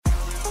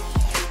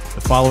The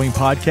following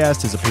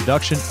podcast is a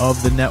production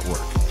of the network.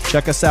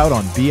 Check us out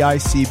on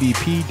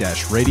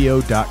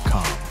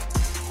bicbp-radio.com.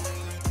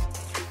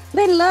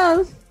 Lady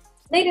Love.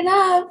 Lady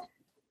Love.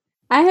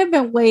 I have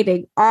been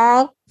waiting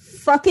all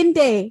fucking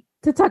day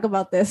to talk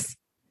about this.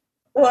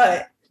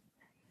 What?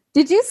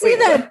 Did you see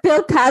that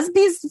Bill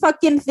Cosby's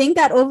fucking thing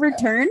got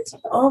overturned?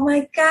 Oh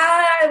my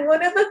God.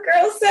 One of the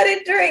girls said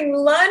it during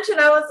lunch and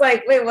I was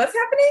like, wait, what's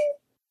happening?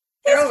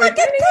 His fucking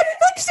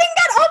conviction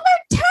got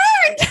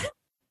overturned.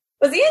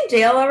 Was he in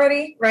jail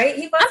already? Right?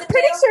 I'm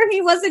pretty sure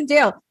he was in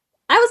jail.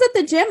 I was at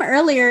the gym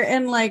earlier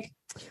and like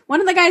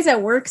one of the guys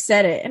at work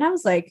said it and I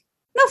was like,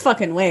 no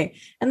fucking way.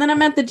 And then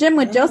I'm at the gym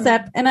with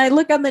Joseph and I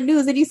look on the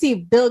news and you see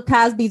Bill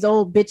Cosby's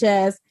old bitch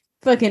ass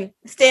fucking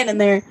standing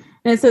there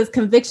and it says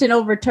conviction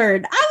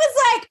overturned. I was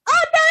like,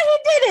 oh no, he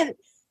didn't.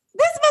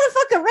 This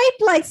motherfucker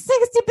raped like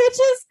 60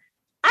 bitches.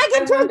 I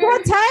get drunk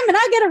one time and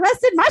I get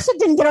arrested. My shit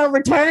didn't get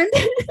overturned.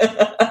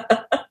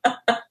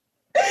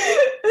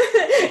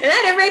 And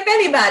I didn't rape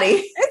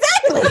anybody.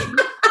 Exactly.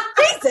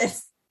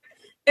 Jesus.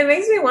 It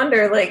makes me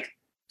wonder, like,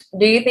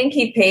 do you think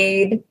he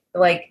paid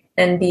like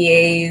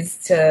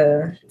NDAs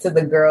to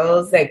the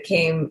girls that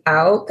came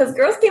out? Because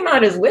girls came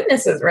out as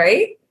witnesses,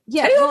 right?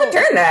 Yeah. How do you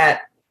overturn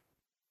that?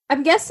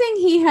 I'm guessing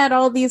he had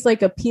all these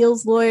like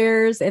appeals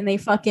lawyers and they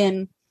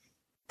found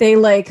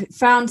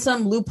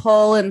some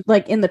loophole in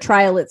the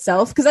trial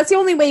itself. Because that's the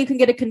only way you can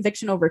get a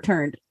conviction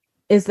overturned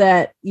is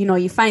that,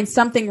 you find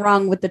something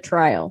wrong with the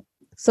trial.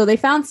 So they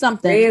found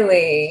something.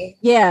 Really?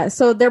 Yeah.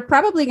 So they're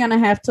probably going to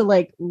have to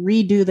like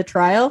redo the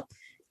trial.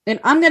 And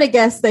I'm going to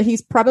guess that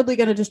he's probably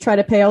going to just try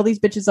to pay all these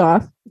bitches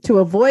off to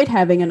avoid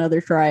having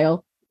another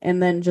trial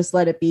and then just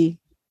let it be,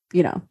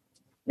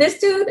 This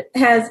dude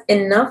has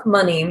enough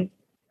money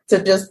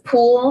to just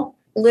pool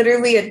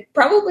literally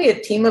probably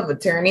a team of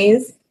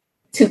attorneys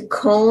to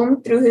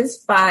comb through his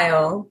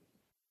file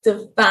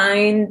to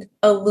find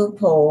a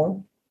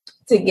loophole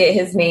to get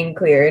his name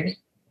cleared.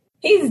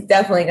 He's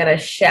definitely going to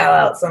shell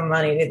out some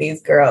money to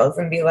these girls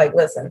and be like,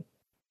 listen,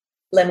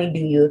 let me do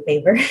you a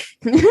favor.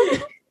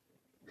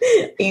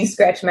 You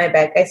scratch my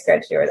back, I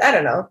scratch yours. I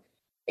don't know.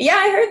 Yeah,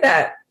 I heard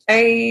that.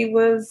 I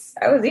was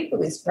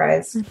equally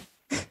surprised.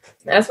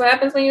 That's what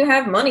happens when you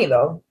have money,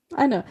 though.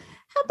 I know.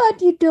 How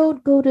about you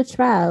don't go to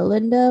trial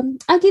and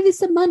I'll give you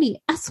some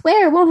money. I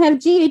swear it won't have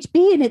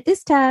GHB in it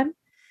this time.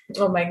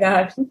 Oh my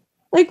God.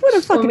 Like what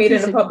a fucking meet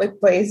in a public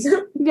place.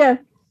 Yeah.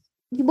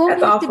 You won't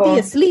That's have awful. to be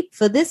asleep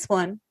for this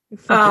one.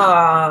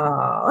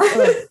 Oh.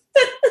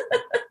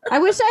 I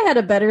wish I had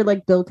a better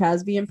like Bill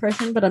Cosby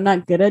impression, but I'm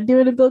not good at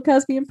doing a Bill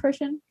Cosby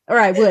impression. Or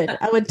I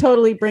would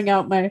totally bring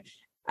out I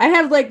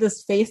have like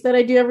this face that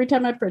I do every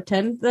time I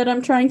pretend that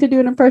I'm trying to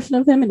do an impression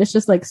of him. And it's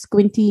just like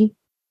squinty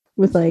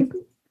with like,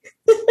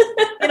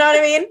 you know what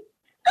I mean?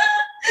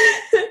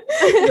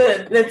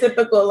 the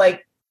typical,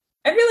 like,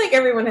 I feel like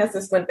everyone has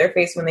to squint their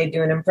face when they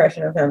do an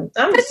impression of him.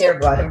 I'm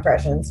terrible at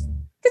impressions.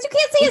 Because you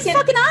can't see his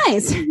fucking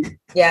eyes.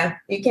 Yeah,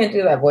 you can't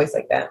do that voice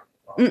like that.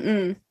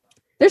 Mm-mm.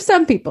 There's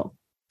some people.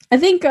 I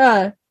think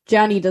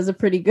Johnny does a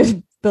pretty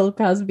good Bill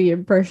Cosby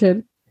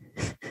impression.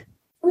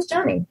 Who's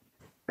Johnny?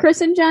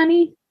 Chris and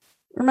Johnny.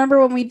 Remember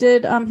when we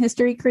did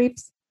History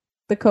Creeps?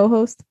 The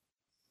co-host?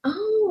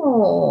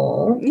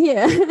 Oh.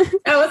 Yeah.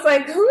 I was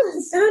like, who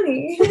is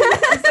Johnny?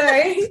 I'm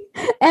sorry.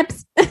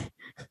 Eps.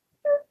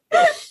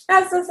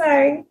 I'm so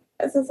sorry.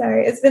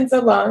 It's been so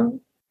long.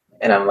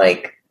 And I'm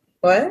like,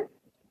 what?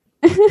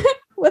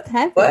 What's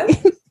happening?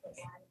 What?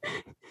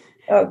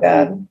 Oh,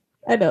 God.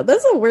 I know.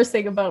 That's the worst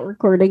thing about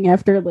recording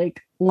after, like,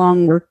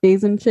 long work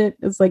days and shit.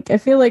 It's like, I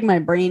feel like my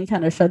brain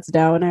kind of shuts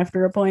down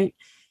after a point.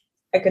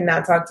 I could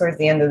not talk towards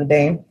the end of the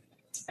day.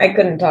 I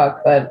couldn't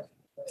talk, but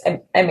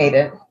I made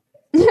it.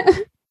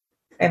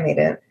 I made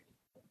it.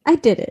 I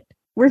did it.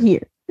 We're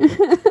here.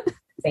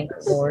 Thank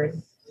you,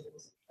 Lord.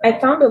 I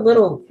found a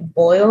little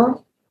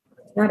boil,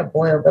 not a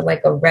boil, but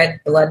like a red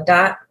blood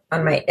dot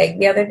on my egg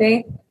the other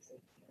day.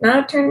 Now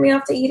it turned me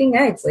off to eating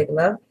eggs, like,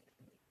 love.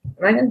 I'm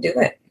not going to do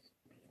it.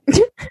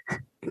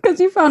 Because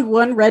you found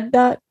one red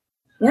dot?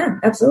 Yeah,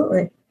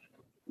 absolutely.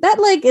 That,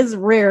 like, is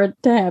rare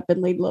to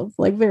happen, Lady Love.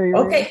 Like, very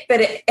rare. Okay, but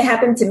it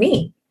happened to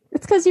me.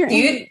 It's because you're... Do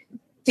you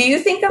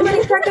think I'm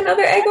going to crack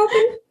another egg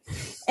open?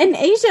 In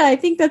Asia, I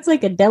think that's,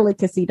 like, a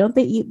delicacy. Don't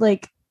they eat,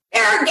 like...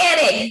 They're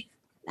organic!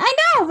 I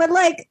know, but,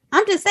 like,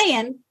 I'm just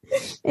saying.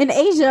 In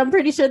Asia, I'm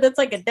pretty sure that's,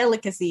 like, a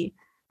delicacy.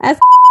 I'm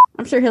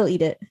sure he'll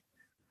eat it.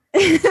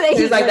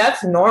 He's like,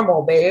 that's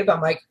normal, babe. I'm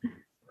like,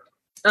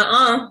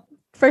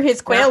 For his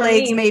quail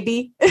eggs,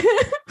 maybe.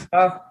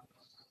 Oh.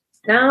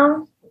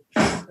 No.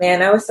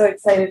 Man, I was so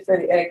excited for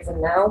the eggs, and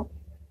now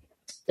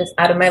just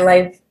out of my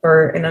life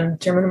for an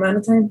undetermined amount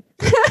of time.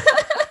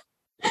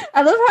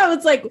 I love how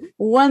it's like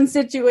one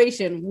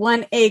situation,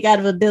 one egg out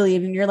of a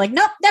billion, and you're like,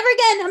 nope, never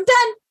again. I'm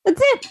done.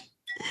 That's it.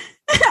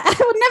 I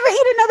would never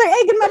eat another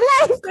egg in my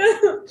life.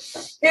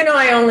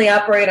 I only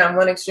operate on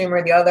one extreme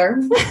or the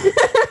other.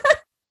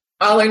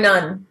 All or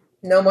none.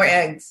 No more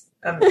eggs.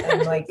 I'm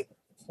like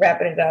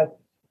wrapping it up.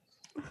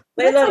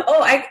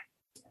 I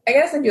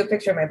gotta send you a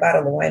picture of my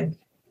bottle of wine.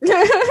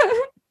 I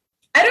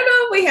don't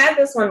know if we had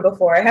this one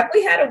before. Have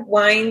we had a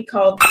wine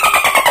called?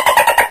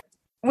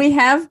 We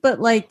have, but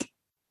like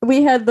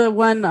we had the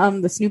one,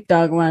 the Snoop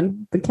Dogg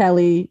one, the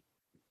Cali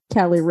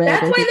Red.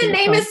 That's why the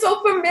name is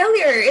so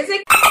familiar. Is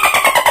it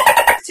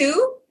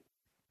too?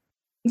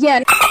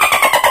 Yeah,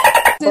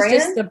 it's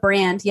just a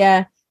brand.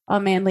 Yeah. Oh,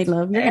 Manly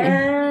Love.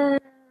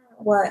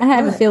 What? I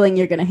have a feeling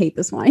you're gonna hate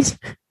this wine.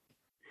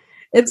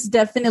 It's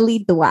definitely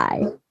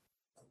Douai.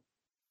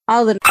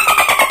 All the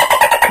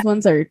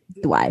ones are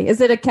Douai.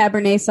 Is it a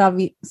Cabernet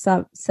Sauvignon?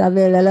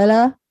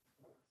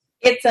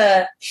 It's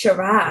a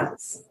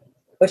Shiraz,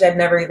 which I've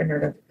never even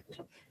heard of.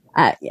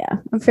 Yeah,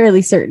 I'm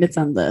fairly certain it's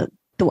on the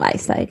Douai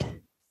side.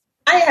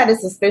 I had a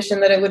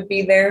suspicion that it would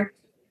be there,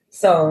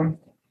 so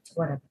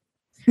whatever.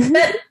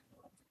 But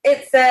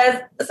it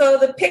says, so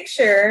the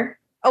picture.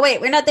 Oh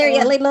wait, we're not there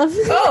yet, Lady Love.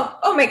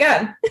 Oh my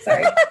God!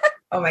 Sorry.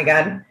 Oh my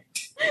God.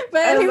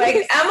 But I'm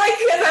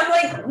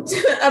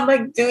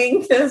like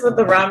doing this with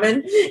the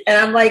ramen, and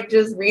I'm like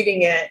just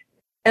reading it,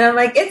 and I'm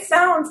like, it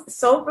sounds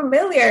so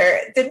familiar.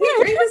 Did we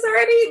drink this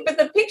already? But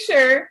the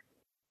picture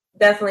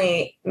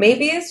definitely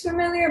maybe is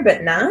familiar,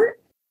 but not.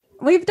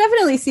 We've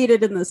definitely seen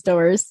it in the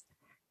stores.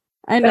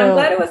 I know. But I'm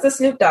glad it was the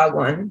Snoop Dogg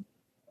one.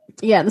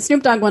 Yeah, the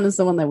Snoop Dogg one is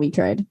the one that we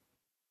tried.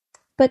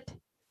 But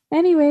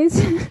anyways,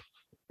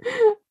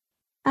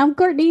 I'm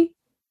Courtney.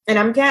 And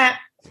I'm Kat.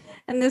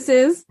 And this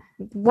is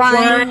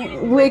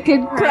Wine,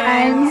 Wicked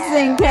Crimes,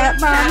 and Cat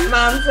Mom. Cat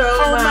Mom, so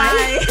oh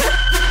my.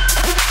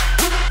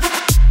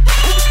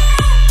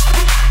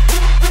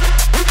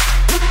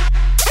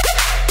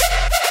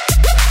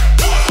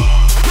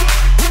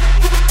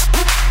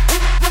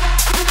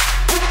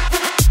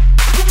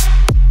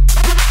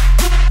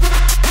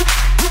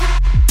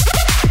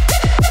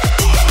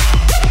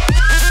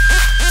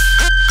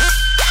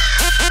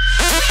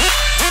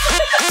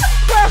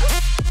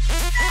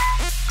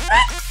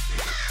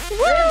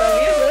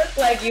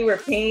 You were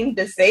pained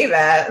to say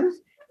that.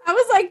 I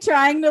was like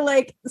trying to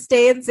like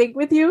stay in sync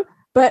with you,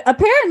 but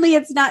apparently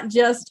it's not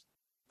just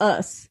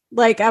us.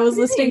 Like I was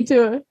listening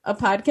to a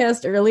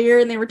podcast earlier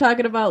and they were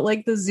talking about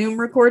like the Zoom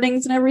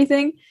recordings and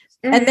everything.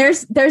 Mm-hmm. And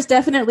there's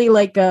definitely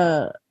like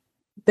a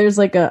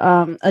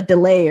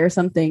delay or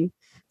something.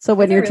 So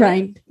when you're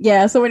trying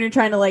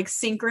to like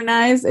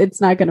synchronize, it's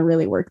not going to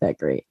really work that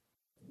great.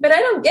 But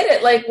I don't get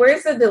it. Like,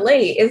 where's the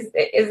delay? Is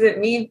it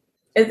me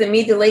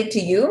delayed to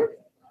you?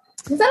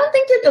 Because I don't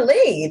think you're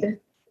delayed.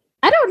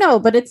 I don't know,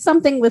 but it's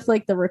something with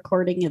like the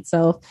recording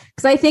itself.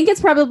 Because I think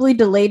it's probably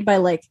delayed by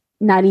like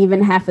not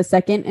even half a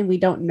second and we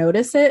don't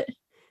notice it.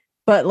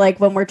 But like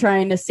when we're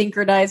trying to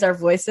synchronize our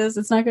voices,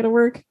 it's not going to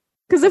work.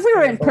 Because if we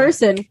were in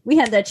person, we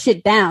had that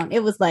shit down.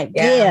 It was like,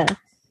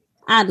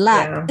 I'd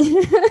lock.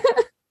 Yeah.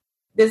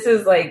 This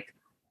is like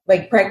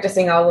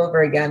practicing all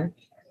over again.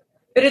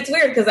 But it's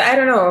weird because I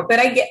don't know. But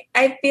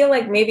I feel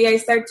like maybe I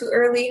start too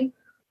early.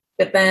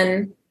 But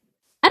then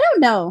I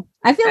don't know.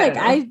 I feel like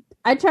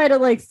I try to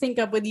like sync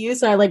up with you,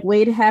 so I like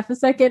wait half a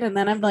second and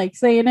then I'm like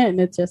saying it and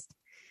it's just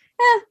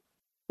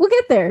we'll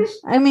get there.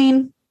 I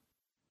mean,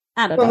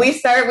 I don't know. When we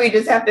start, we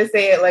just have to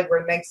say it like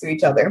we're next to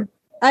each other.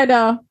 I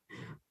know.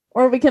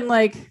 Or we can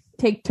like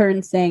take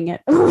turns saying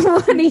it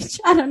on each.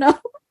 I don't know.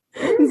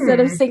 Instead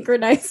of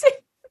synchronizing.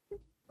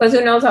 Because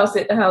who knows how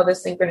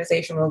this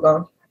synchronization will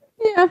go.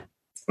 Yeah.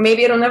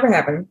 Maybe it'll never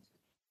happen.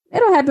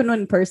 It'll happen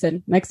in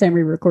person. Next time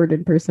we record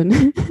in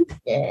person.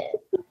 Yeah.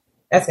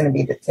 That's going to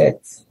be the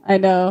tits. I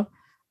know.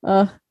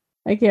 I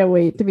can't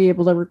wait to be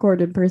able to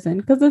record in person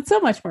because it's so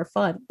much more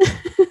fun.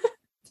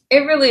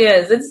 It really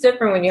is. It's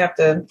different when you have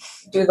to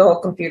do the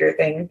whole computer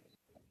thing.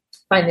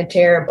 Find a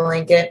chair, a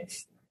blanket.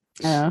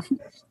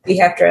 Be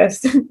half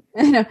dressed.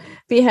 I know.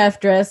 Be half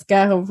dressed.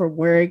 Got home from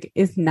work.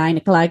 It's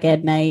 9:00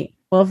 at night.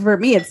 Well, for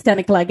me, it's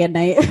 10:00 at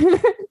night.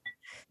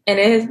 And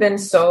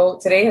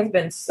today has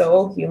been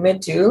so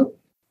humid too.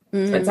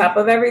 Mm-hmm. On top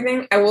of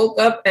everything, I woke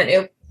up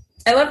and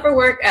I left for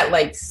work at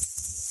like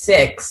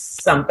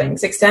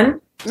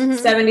 6:10,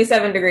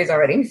 77 degrees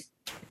already.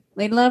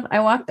 Lady Love,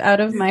 I walked out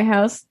of my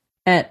house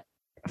at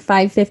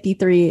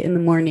 5:53 in the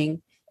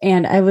morning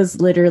and I was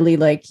literally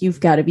like,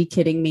 you've got to be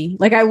kidding me.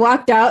 Like I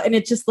walked out and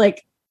it just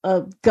like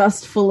a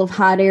gust full of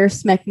hot air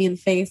smacked me in the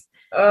face.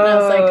 And I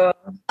was like,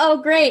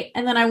 oh, great.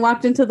 And then I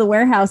walked into the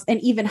warehouse and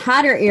even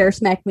hotter air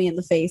smacked me in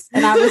the face.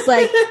 And I was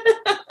like,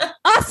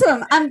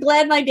 awesome. I'm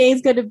glad my day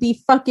is going to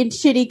be fucking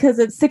shitty because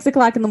it's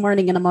 6:00 in the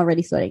morning and I'm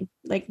already sweating.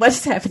 Like,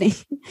 what's happening?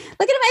 Look at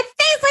my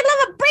face. I love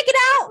it breaking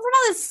out from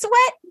all this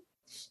sweat.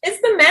 It's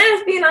the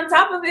mask being on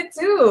top of it,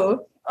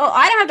 too. Oh,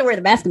 I don't have to wear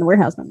the mask in the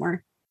warehouse no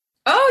more.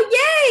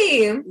 Oh,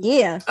 yay.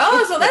 Yeah.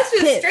 Oh, so that's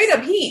just straight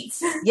up heat.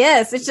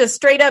 Yes, it's just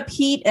straight up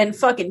heat and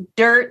fucking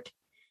dirt.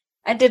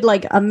 I did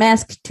like a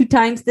mask 2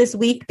 times this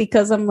week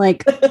because I'm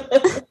like, I'm going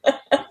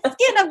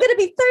to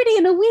be 30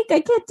 in a week. I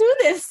can't do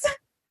this.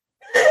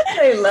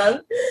 I love.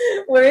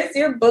 Where's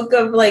your book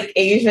of like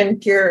Asian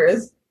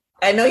cures?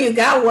 I know you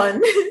got one.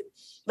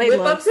 Whip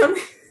up some.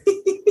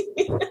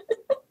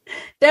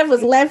 Dev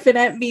was laughing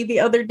at me the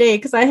other day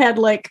because I had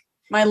like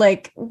my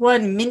like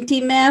one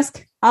minty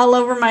mask all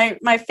over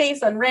my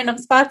face on random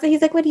spots. And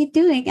he's like, what are you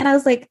doing? And I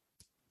was like,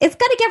 It's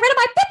gonna get rid of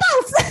my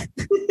pimples.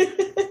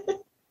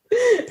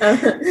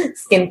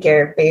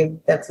 Skincare, babe.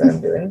 That's what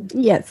I'm doing.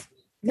 Yes.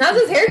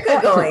 How's his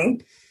haircut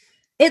going?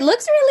 It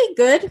looks really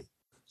good,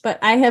 but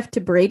I have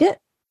to braid it.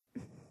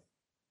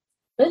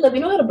 Hey, love,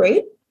 you know how to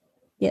braid?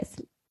 Yes.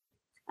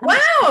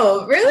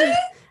 Wow, really?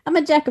 I'm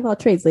a jack of all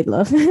trades, Lady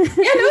Love.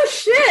 Yeah, no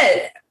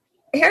shit.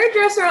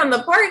 Hairdresser on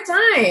the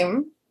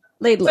part-time.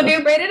 Lady So Love. do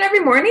you braid it every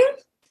morning?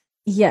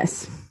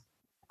 Yes.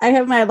 I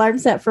have my alarm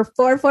set for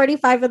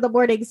 4:45 in the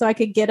morning so I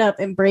could get up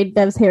and braid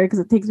Dev's hair because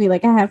it takes me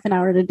like a half an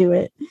hour to do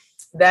it.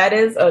 That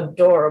is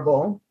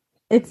adorable.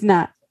 It's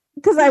not.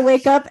 Because I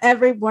wake up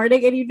every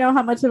morning and you know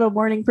how much of a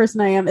morning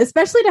person I am,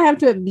 especially to have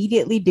to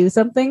immediately do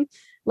something.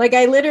 Like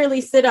I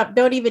literally sit up,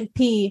 don't even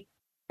pee,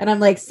 and I'm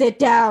like, sit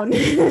down.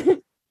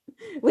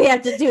 We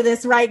have to do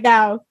this right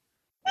now.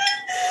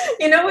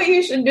 You know what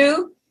you should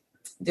do?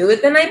 Do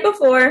it the night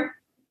before.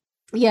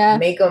 Yeah.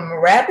 Make him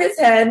wrap his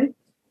head,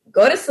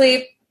 go to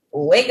sleep,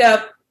 wake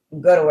up,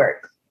 go to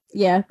work.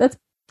 Yeah, that's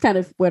kind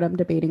of what I'm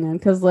debating on.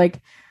 Because,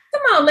 like,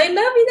 come on, lady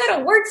love, you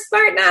gotta work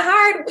smart, not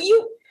hard. Do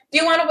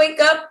you want to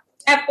wake up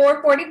at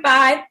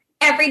 4:45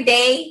 every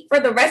day for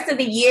the rest of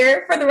the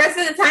year, for the rest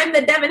of the time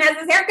that Devin has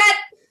his haircut?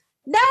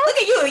 No. Look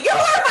at you. You're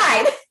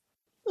horrified.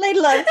 Lady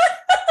Love.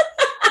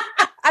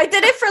 I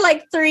did it for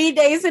like 3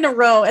 days in a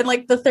row. And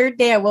like the third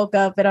day I woke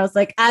up and I was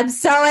like, I'm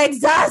so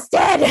exhausted.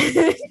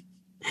 And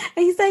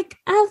he's like,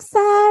 I'm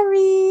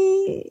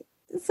sorry.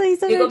 So he's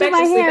going to do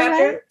my hair,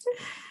 right?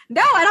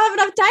 No, I don't have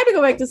enough time to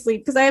go back to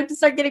sleep because I have to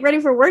start getting ready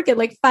for work at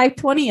like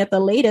 5:20 at the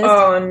latest.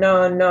 Oh,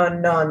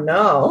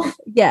 no.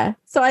 Yeah.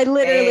 So I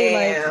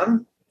literally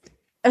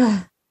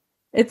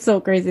it's so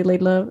crazy,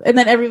 Lady Love. And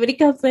then everybody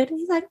comes in and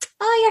he's like,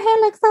 oh, your hair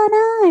looks so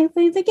nice.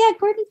 And he's like, yeah,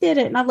 Courtney did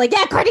it. And I'm like,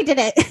 yeah, Courtney did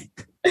it.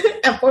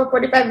 At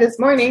 4:45 this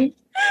morning.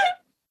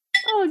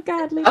 Oh,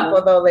 God, Lady Love.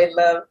 Although Lady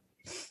Love.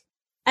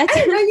 I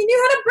didn't know you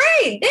knew how to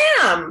braid.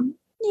 Damn.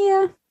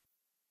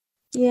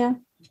 Yeah.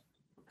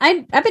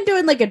 I've been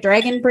doing like a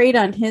dragon braid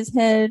on his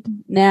head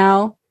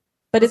now.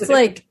 But it's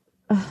like,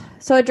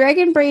 so a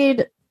dragon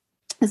braid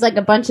is like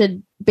a bunch of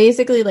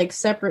basically like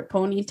separate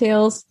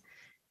ponytails.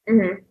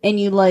 Mm-hmm. And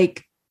you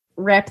like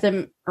wrap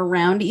them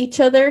around each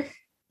other.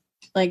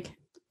 Like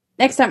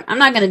next time, I'm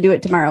not going to do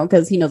it tomorrow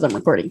because he knows I'm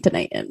recording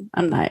tonight and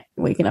I'm not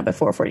waking up at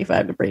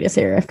 4:45 to braid his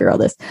hair after all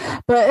this.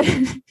 But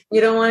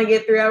you don't want to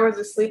get 3 hours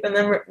of sleep and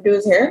then do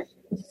his hair?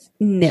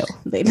 No,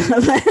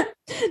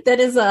 that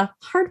is a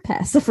hard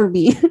pass for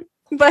me.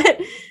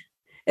 But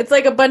it's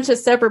like a bunch of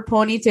separate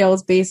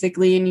ponytails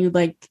basically, and you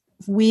like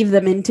weave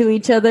them into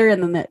each other,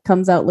 and then that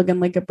comes out looking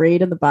like a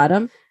braid at the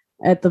bottom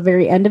at the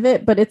very end of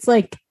it. But it's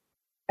like,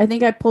 I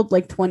think I pulled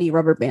like 20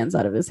 rubber bands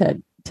out of his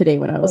head today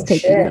when I was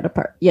taking it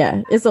apart.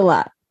 Yeah, it's a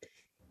lot.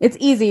 It's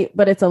easy,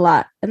 but it's a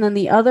lot. And then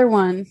the other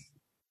one,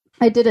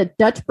 I did a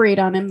Dutch braid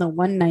on him the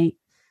one night,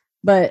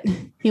 but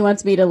he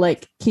wants me to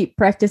like keep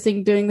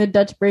practicing doing the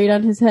Dutch braid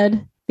on his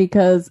head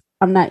because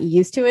I'm not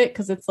used to it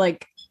because it's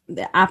like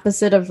the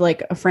opposite of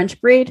like a French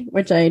braid,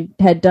 which I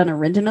had done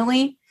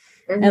originally.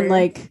 Mm-hmm. And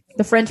like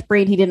the French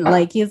braid he didn't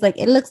like. He was like,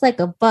 it looks like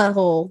a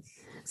butthole.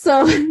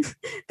 So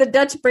the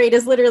Dutch braid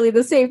is literally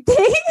the same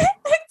thing,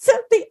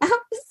 except the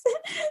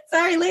opposite.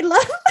 Sorry, Lady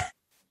Love.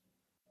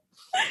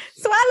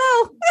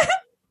 Swallow.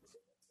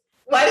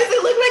 Why does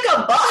it look like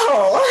a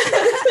butthole?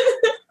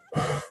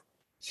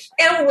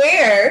 And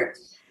where?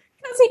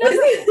 Because he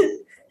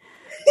doesn't.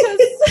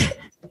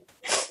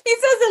 He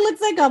says it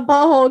looks like a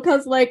butthole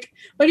because, like,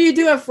 when you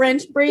do a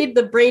French braid,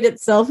 the braid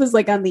itself is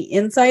like on the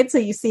inside, so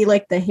you see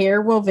like the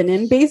hair woven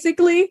in,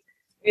 basically.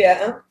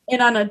 Yeah.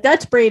 And on a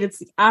Dutch braid, it's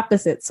the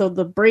opposite. So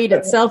the braid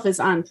itself is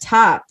on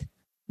top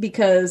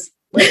because,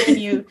 like,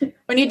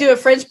 when you do a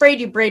French braid,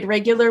 you braid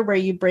regular, where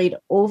you braid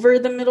over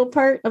the middle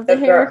part of the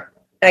hair.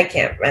 I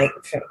can't.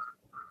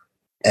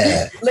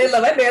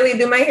 Layla, I barely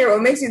do my hair.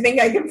 What makes you think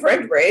I can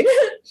French braid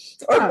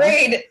or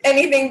braid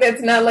anything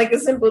that's not like a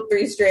simple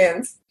 3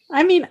 strands?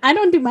 I mean, I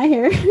don't do my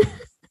hair.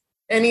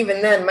 And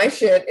even then, my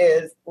shit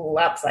is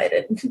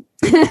lopsided.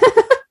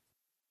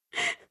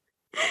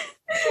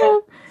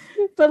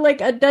 But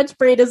like a Dutch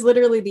braid is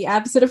literally the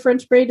opposite of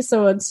French braid.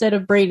 So instead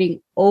of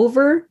braiding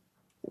over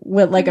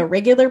with like a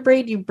regular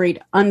braid, you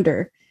braid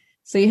under.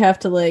 So you have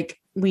to like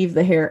weave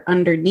the hair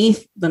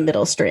underneath the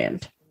middle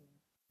strand.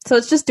 So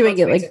it's just doing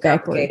it like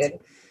backwards.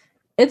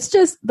 It's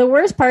just the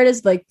worst part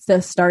is like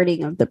the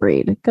starting of the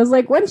braid. Because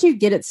like once you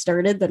get it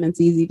started, then it's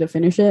easy to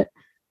finish it.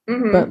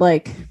 Mm-hmm. But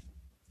like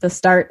the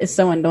start is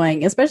so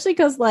annoying, especially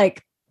because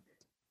like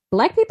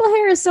Black people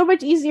hair is so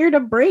much easier to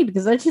braid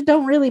because that shit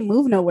don't really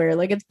move nowhere.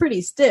 Like it's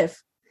pretty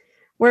stiff.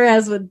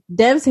 Whereas with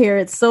Dev's hair,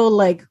 it's so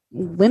like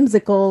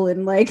whimsical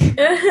and like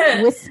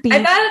wispy.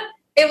 I thought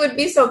it would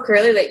be so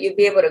curly that you'd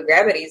be able to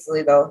grab it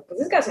easily though.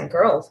 Because he's got some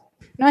curls.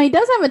 No, he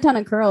does have a ton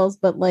of curls,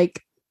 but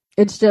like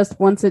it's just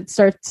once it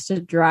starts to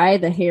dry,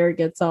 the hair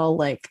gets all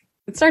like,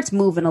 it starts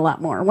moving a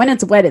lot more. When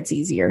it's wet, it's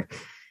easier.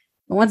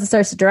 But once it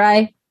starts to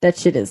dry, that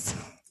shit is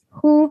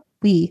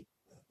hoo-wee.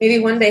 Maybe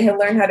one day he'll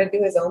learn how to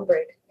do his own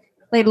braid.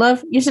 Like,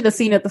 love, you should have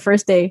seen it the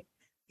first day.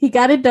 he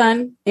got it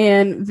done,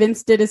 and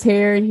Vince did his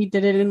hair, and he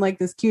did it in like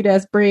this cute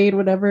ass braid,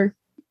 whatever.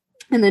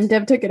 And then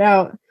Dev took it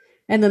out,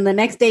 and then the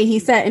next day he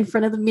sat in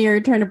front of the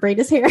mirror trying to braid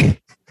his hair. And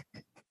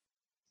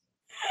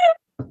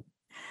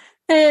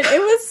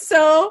it was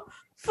so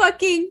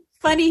fucking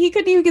funny. He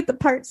couldn't even get the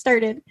part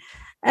started.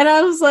 And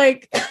I was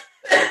like,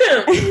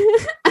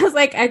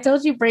 I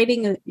told you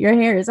braiding your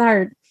hair is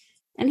hard.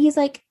 And he's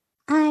like,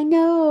 I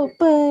know,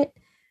 but...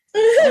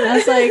 And I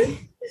was like,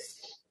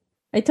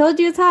 I told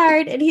you it's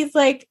hard. And he's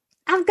like,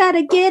 I've got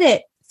to get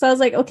it. So I was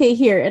like, okay,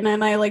 here. And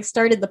then I like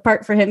started the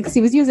part for him because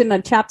he was using a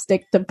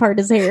chopstick to part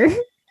his hair.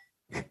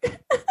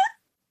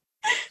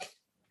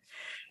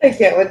 I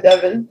can't with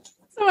Devin.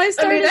 So I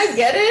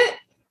get it.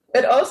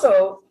 But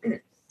also,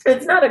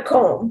 it's not a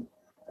comb.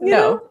 You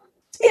know?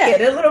 Yeah.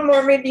 Get a little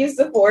mermaid use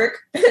the fork.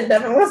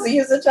 Devin wants to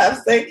use a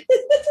chopstick.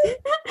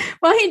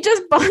 Well, he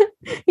just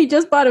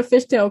bought a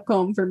fishtail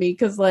comb for me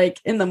because, like,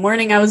 in the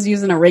morning I was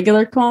using a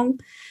regular comb,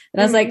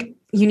 and I was like,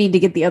 "You need to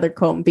get the other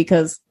comb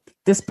because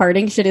this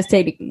parting shit is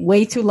taking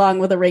way too long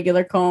with a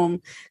regular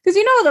comb. Because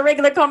the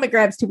regular comb, it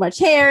grabs too much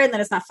hair, and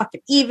then it's not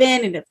fucking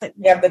even, and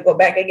you have to go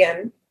back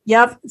again.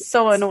 Yep,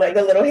 so annoying. Like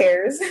the little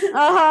hairs.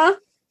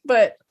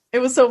 But it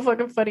was so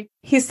fucking funny.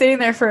 He's sitting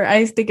there for,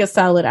 I think, a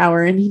solid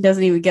hour, and he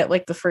doesn't even get,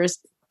 like, the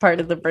first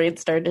part of the braid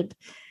started.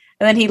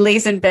 And then he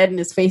lays in bed, and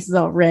his face is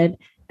all red.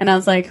 And I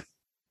was like,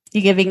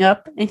 you giving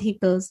up? And he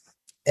goes,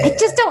 I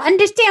just don't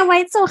understand why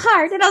it's so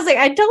hard. And I was like,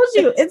 I told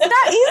you, it's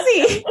not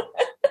easy.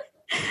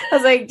 I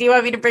was like, do you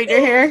want me to braid your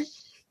hair?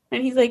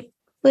 And he's like,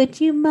 would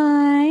you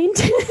mind?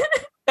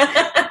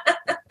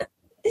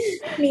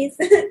 Please.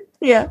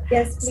 Yeah.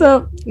 Yes. Please.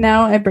 So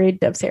now I braid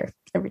Deb's hair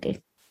every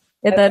day.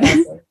 And That's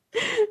then... awesome.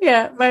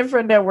 Yeah, my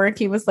friend at work,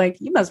 he was like,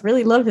 you must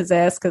really love his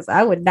ass because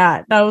I would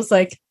not. And I was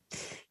like,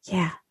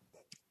 yeah,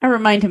 I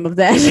remind him of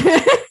that.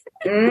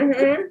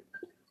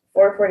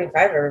 4:45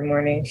 every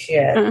morning.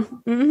 Shit.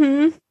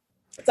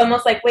 It's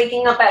almost like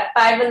waking up at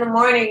 5 a.m.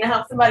 to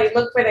help somebody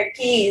look for their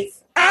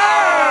keys.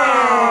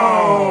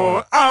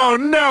 Oh,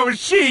 no,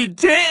 she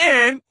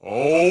didn't.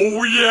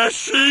 Oh, yes,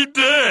 she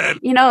did.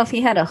 If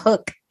he had a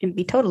hook, it'd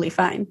be totally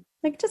fine.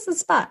 Like just a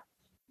spot.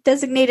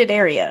 Designated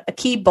area. A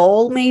key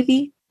bowl,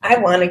 maybe. I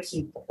want to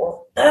keep.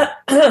 I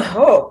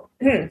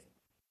don't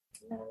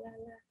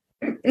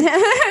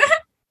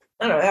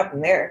know what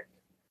happened there.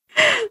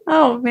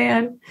 Oh,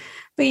 man.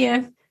 But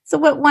yeah. So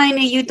what wine are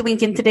you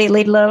drinking today,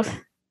 Lady Love?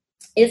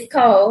 It's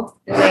called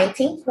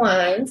 19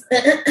 Quines.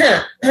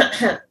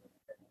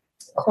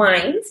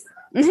 Quines.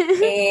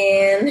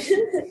 And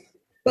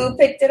who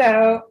picked it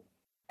out?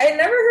 I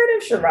never heard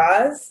of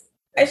Shiraz.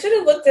 I should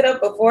have looked it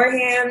up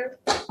beforehand.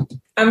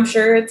 I'm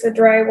sure it's a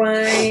dry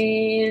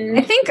wine.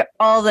 I think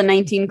all the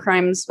 19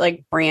 Crimes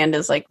like brand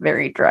is like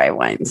very dry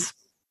wines.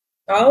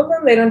 All of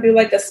them? They don't do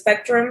like a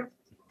spectrum?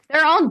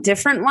 They're all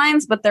different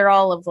wines, but they're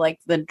all of like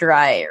the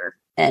drier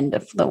end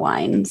of the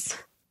wines.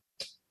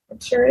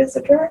 It sure is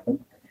a dry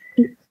one.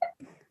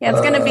 Yeah,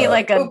 it's going to be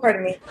like a... Oh,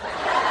 pardon me.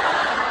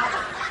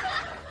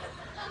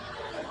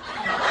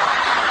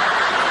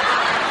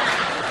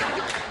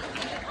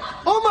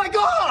 Oh, my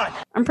God!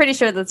 I'm pretty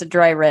sure that's a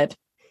dry red.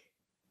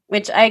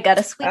 Which I got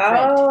a sweet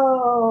red.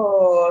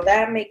 Oh,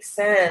 that makes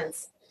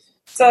sense.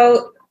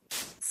 So,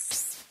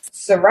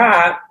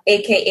 Syrah,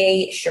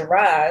 a.k.a.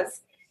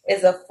 Shiraz,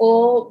 is a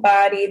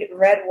full-bodied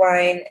red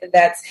wine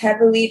that's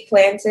heavily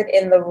planted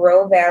in the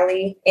Rhone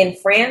Valley in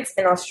France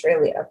and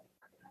Australia.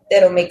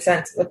 It'll make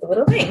sense with the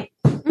little thing.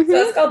 So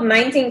it's called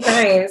 19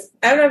 Crimes.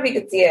 I don't know if you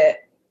could see it.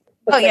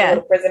 Looks like a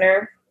little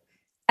prisoner.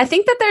 I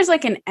think that there's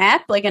like an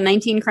app, like a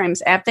 19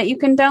 Crimes app that you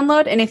can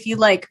download. And if you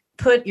like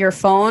put your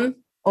phone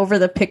over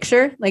the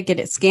picture, like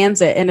it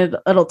scans it and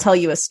it'll tell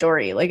you a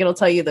story. Like it'll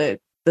tell you the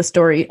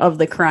story of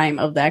the crime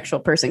of the actual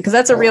person. Because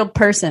that's a real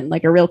person,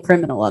 like a real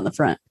criminal on the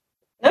front.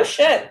 No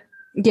shit.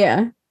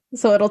 Yeah.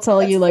 So it'll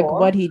tell you like cool.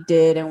 what he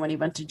did and what he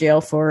went to jail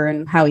for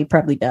and how he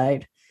probably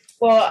died.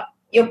 Well,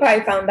 you'll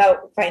probably find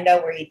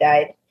out where he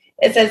died.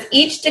 It says,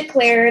 each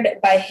declared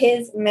by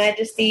His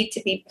Majesty to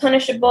be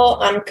punishable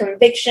on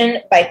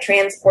conviction by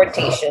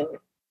transportation.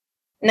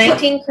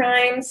 19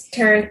 Crimes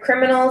turned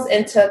criminals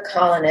into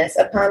colonists.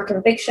 Upon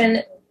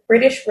conviction,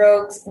 British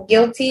rogues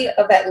guilty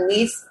of at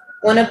least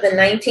one of the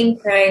 19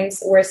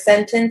 crimes were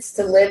sentenced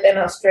to live in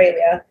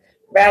Australia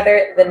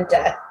rather than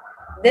death.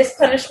 This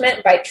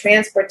punishment by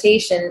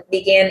transportation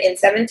began in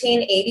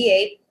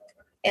 1788,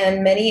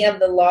 and many of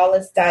the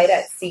lawless died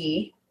at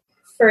sea.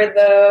 For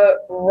the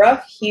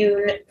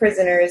rough-hewn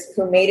prisoners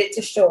who made it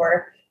to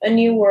shore, a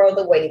new world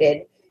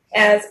awaited.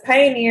 As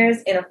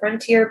pioneers in a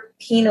frontier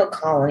penal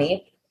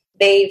colony,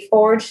 they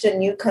forged a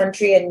new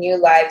country and new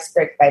lives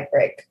brick by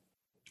brick.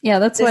 Yeah,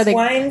 that's this why they...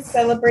 wine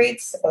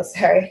celebrates,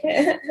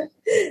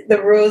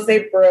 the rules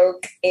they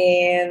broke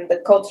and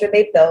the culture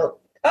they built.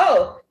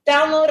 Oh,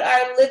 download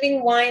our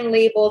Living Wine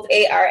Labeled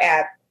AR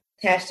app.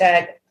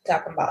 Hashtag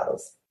Talking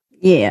Bottles.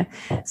 Yeah.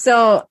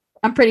 So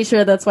I'm pretty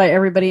sure that's why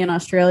everybody in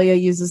Australia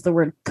uses the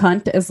word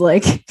cunt as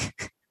like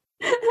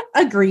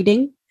a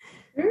greeting.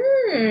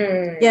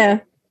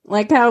 Yeah.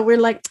 Like how we're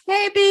like,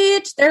 hey,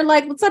 bitch. They're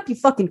like, what's up, you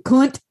fucking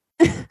cunt?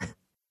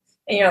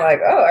 And you're like,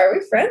 oh, are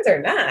we friends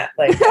or not?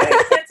 Like,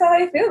 I can't tell how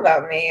you feel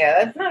about me.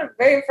 That's not a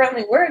very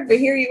friendly word, but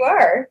here you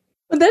are.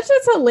 But that's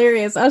just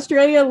hilarious.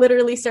 Australia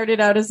literally started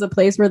out as a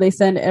place where they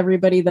send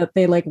everybody that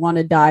they like want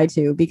to die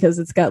to because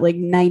it's got like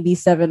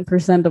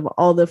 97% of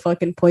all the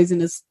fucking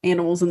poisonous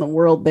animals in the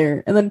world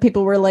there. And then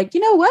people were like, you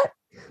know what?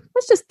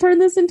 Let's just turn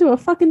this into a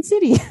fucking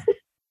city.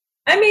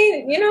 I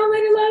mean, you know,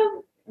 Lady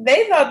Love,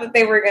 they thought that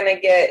they were going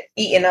to get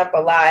eaten up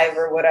alive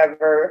or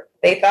whatever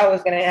they thought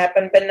was going to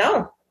happen. But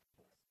no,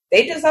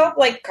 they just helped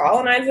like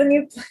colonize a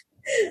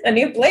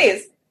new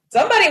place.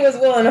 Somebody was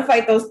willing to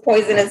fight those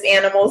poisonous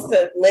animals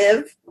to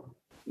live.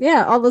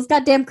 Yeah, all those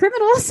goddamn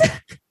criminals.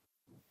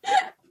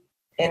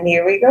 And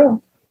here we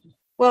go.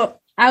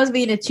 Well, I was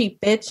being a cheap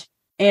bitch,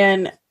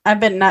 and I've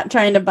been not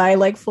trying to buy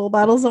like full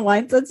bottles of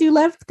wine since you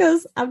left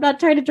because I'm not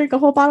trying to drink a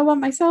whole bottle by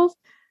myself.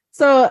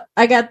 So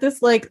I got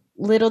this like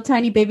little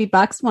tiny baby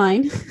box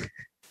wine.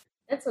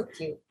 That's so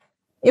cute.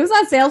 It was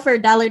on sale for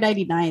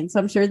 $1.99, so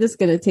I'm sure this is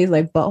gonna taste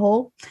like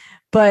butthole.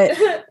 But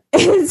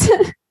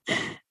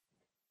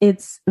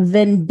it's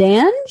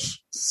Vendange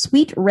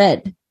Sweet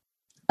Red.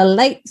 A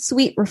light,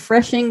 sweet,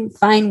 refreshing,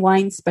 fine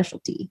wine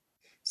specialty.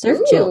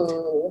 Served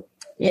chilled.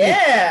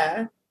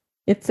 Yeah.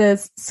 It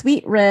says,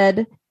 Sweet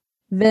Red,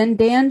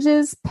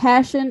 Vendange's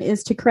passion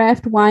is to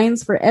craft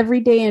wines for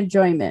everyday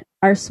enjoyment.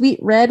 Our Sweet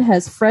Red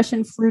has fresh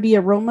and fruity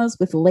aromas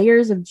with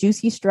layers of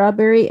juicy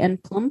strawberry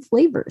and plum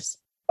flavors.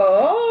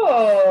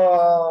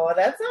 Oh,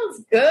 that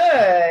sounds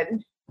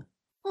good.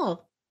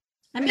 Oh.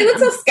 I mean, you look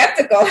so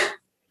skeptical.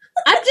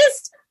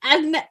 I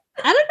don't know.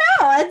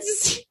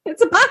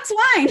 It's a box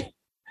wine.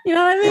 You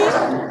know what I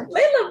mean?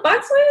 Layla,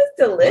 box wine is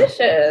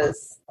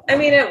delicious. I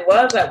mean, it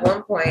was at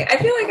one point. I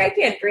feel like I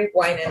can't drink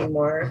wine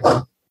anymore.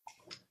 I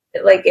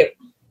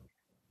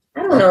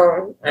don't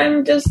know.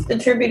 I'm just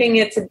attributing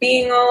it to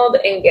being old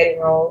and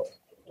getting old.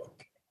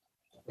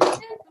 Coming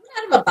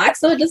out of a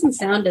box, though, it doesn't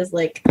sound as,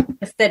 like,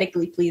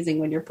 aesthetically pleasing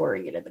when you're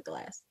pouring it in the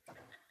glass.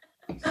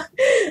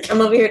 I'm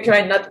over here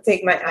trying not to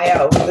take my eye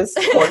out of this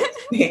cork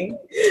thing.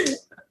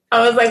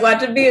 I was like,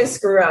 watch it be a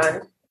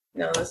screw-on.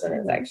 No, this one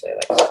is actually,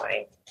 like,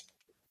 fine.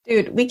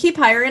 Dude, we keep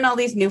hiring all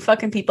these new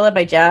fucking people at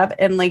my job,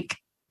 and, like,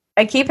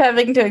 I keep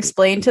having to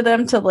explain to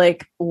them to,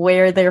 like,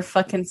 wear their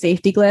fucking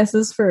safety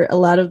glasses for a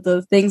lot of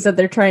the things that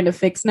they're trying to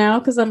fix now,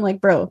 because I'm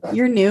like, bro,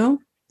 you're new,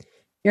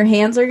 your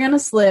hands are gonna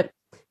slip,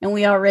 and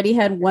we already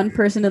had one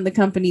person in the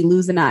company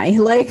lose an eye.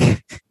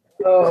 Like,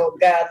 oh,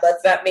 God,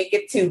 let's not make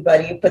it two,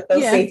 buddy. Put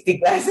those safety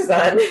glasses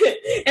on.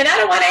 And I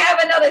don't want to have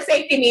another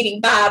safety meeting,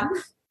 Bob.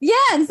 Yeah,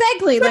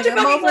 exactly. Put your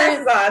fucking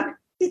glasses on.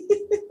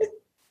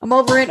 I'm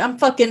over it. I'm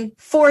fucking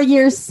 4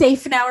 years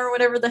safe now or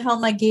whatever the hell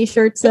my gay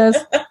shirt says.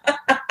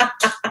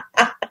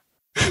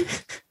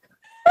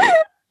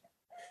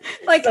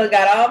 Like, still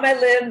got all my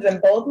limbs and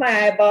both my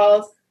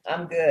eyeballs.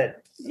 I'm good.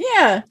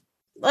 Yeah.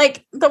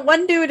 Like the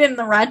one dude in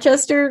the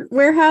Rochester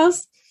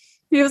warehouse,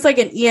 he was like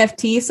an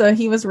EFT. So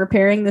he was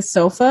repairing the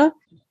sofa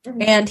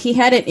and he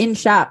had it in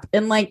shop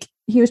and like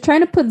he was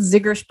trying to put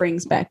zigger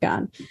springs back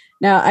on.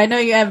 Now I know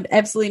you have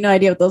absolutely no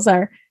idea what those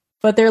are.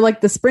 But they're like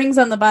the springs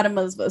on the bottom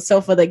of the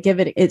sofa that give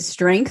it its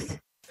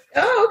strength.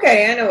 Oh,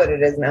 okay. I know what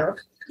it is now.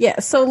 Yeah.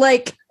 So,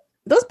 like,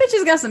 those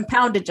bitches got some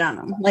poundage on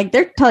them. Like,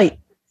 they're tight.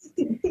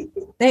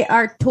 They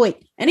are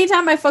tight.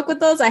 Anytime I fuck with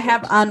those, I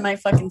have on my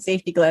fucking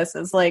safety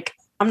glasses. Like,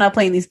 I'm not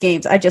playing these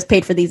games. I just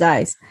paid for these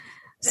eyes.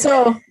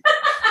 So.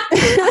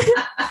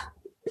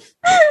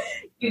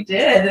 You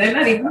did. They're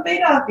not even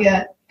paid off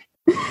yet.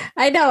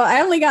 I know. I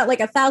only got like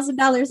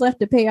 $1,000 left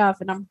to pay off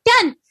and I'm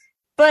done.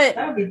 But.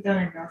 That would be done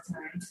in no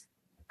time.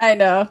 I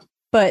know,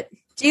 but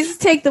Jesus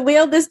take the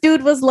wheel. This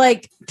dude was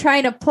like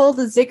trying to pull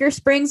the zigger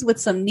springs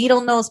with some needle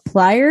nose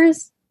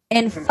pliers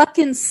and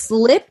fucking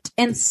slipped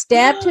and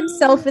stabbed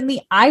himself in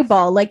the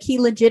eyeball. Like he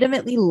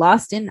legitimately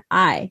lost an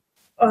eye.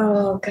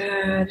 Oh,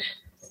 God.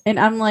 And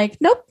I'm like,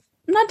 nope,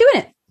 I'm not doing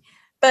it.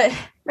 But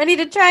ready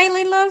to try,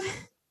 Lady Love?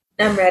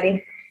 I'm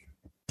ready.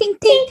 Tink,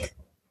 tink.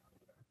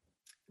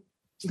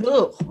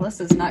 Ooh, this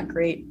is not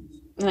great.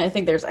 And I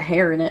think there's a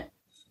hair in it.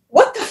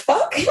 What the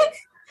fuck?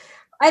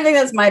 I think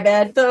that's my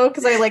bad though,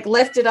 because I like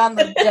left it on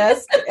the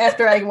desk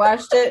after I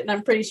washed it, and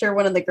I'm pretty sure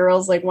one of the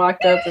girls like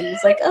walked up and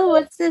was like, "Oh,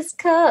 what's this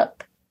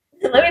cup?"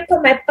 Let me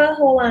put my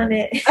butthole on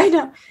it. I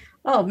know.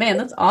 Oh man,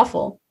 that's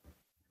awful.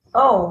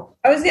 Oh,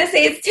 I was gonna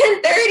say it's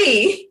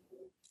 10:30.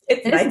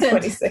 It's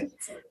 9:26.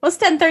 Well, it's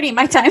 10:30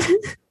 my time.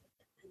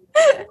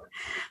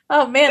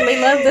 Oh man,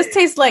 we love this.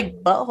 Tastes like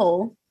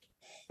butthole.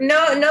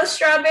 No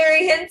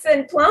strawberry hints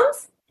and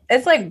plums.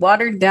 It's like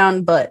watered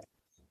down butt.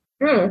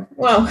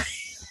 Well.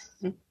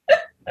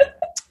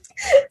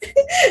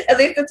 At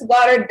least it's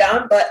watered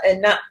down butt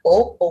and not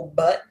awful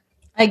butt.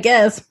 I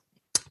guess.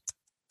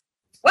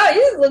 Wow, you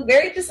just look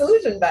very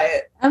disillusioned by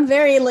it. I'm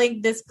very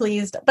like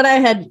displeased, but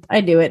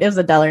I do it. It was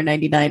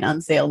 $1.99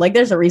 on sale. Like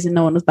there's a reason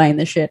no one was buying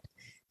this shit.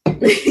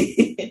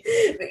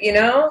 You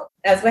know,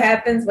 that's what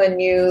happens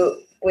when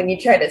you when you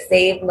try to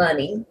save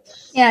money.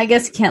 Yeah, I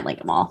guess you can't like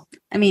them all.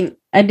 I mean,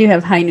 I do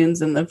have High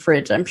Noons in the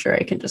fridge. I'm sure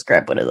I can just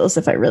grab one of those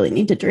if I really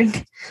need to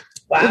drink.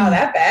 Wow,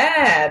 that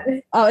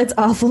bad. Oh, it's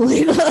awful.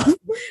 Is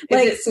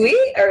it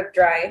sweet or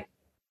dry?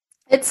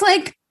 It's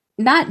like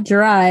not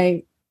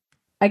dry.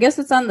 I guess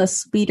it's on the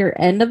sweeter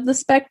end of the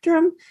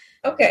spectrum.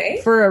 Okay.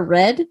 For a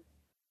red,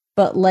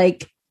 but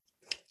like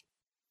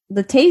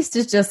the taste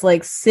is just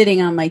like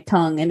sitting on my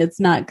tongue and it's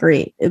not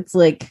great. It's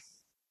like,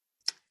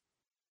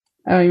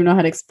 I don't even know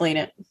how to explain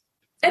it.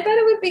 I thought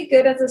it would be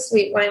good as a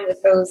sweet wine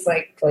with those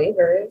like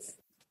flavors.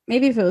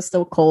 Maybe if it was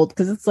still cold,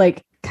 because it's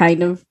like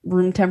kind of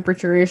room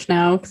temperature-ish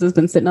now because it's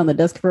been sitting on the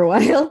desk for a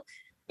while.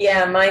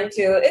 Yeah, mine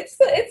too. It's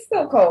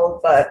still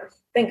cold, but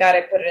thank God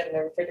I put it in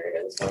the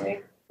refrigerator this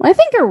morning. Well, I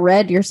think a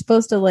red, you're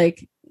supposed to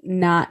like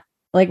not,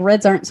 like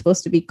reds aren't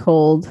supposed to be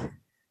cold.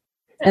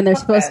 And they're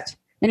supposed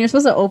and you're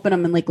supposed to open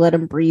them and like let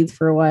them breathe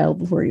for a while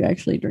before you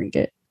actually drink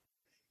it.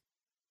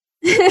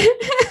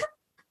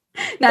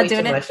 Not Way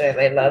doing too it. Much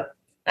I love.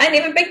 I didn't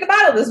even pick the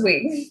bottle this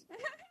week.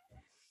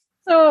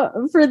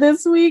 So for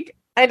this week,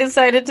 I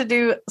decided to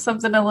do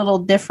something a little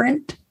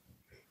different.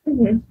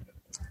 Mm-hmm.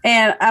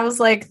 And I was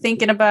like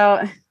thinking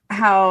about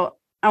how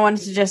I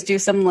wanted to just do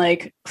some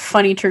like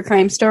funny true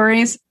crime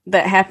stories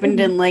that happened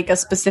in like a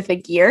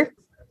specific year.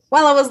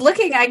 While I was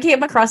looking, I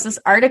came across this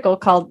article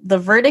called "The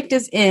Verdict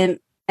is In,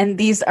 and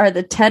These Are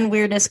the 10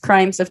 Weirdest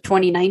Crimes of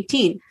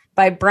 2019"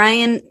 by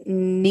Brian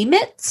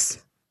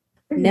Nemitz.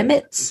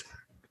 Nemitz?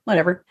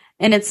 Whatever.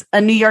 And it's a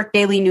New York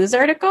Daily News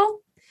article.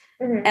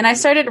 Mm-hmm. And I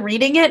started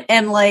reading it,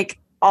 and like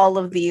all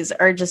of these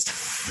are just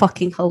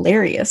fucking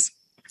hilarious.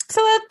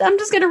 So I'm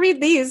just going to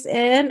read these,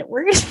 and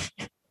we're going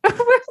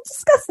to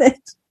discuss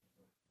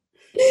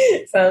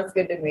it. Sounds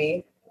good to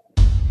me.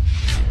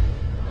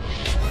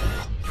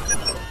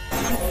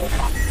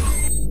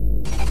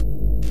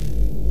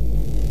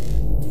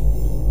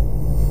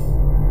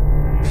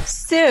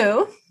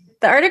 So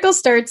the article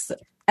starts,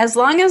 as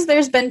long as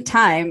there's been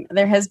time,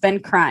 there has been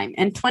crime,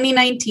 and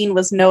 2019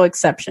 was no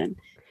exception.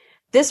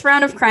 This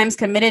round of crimes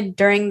committed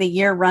during the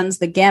year runs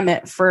the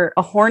gamut for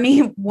a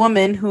horny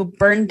woman who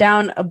burned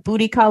down a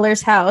booty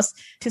caller's house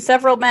to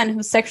several men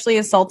who sexually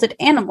assaulted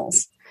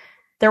animals.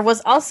 There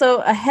was also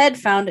a head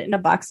found in a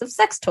box of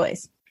sex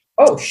toys.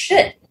 Oh,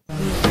 shit.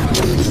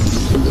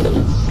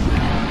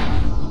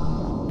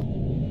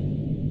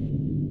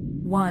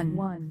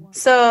 One.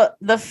 So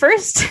the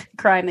first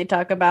crime they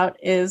talk about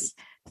is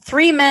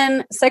 3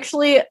 men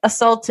sexually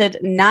assaulted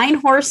 9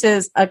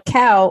 horses, a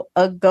cow,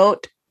 a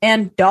goat,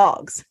 and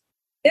dogs.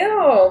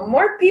 Ew,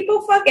 more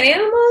people fucking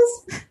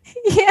animals?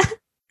 Yeah.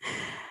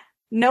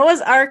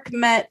 Noah's Ark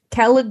met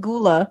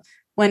Caligula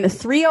when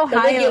 3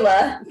 Ohio...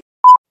 Caligula.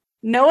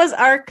 Noah's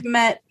Ark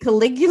met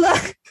Caligula.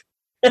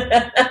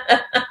 I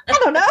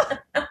don't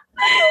know.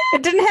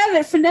 It didn't have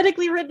it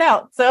phonetically written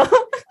out, so...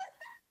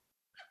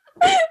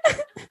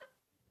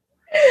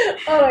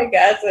 Oh my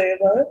gosh, I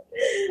love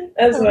it.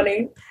 That's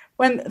funny.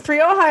 When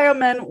 3 Ohio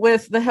men,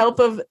 with the help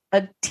of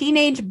a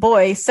teenage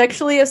boy,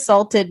 sexually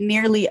assaulted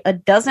nearly a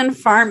dozen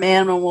farm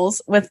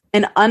animals with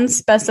an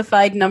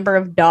unspecified number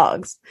of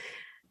dogs.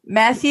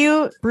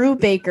 Matthew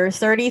Brubaker,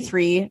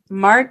 33,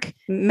 Mark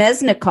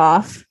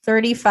Mesnikoff,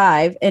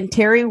 35, and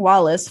Terry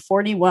Wallace,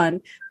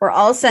 41, were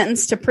all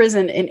sentenced to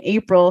prison in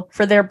April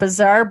for their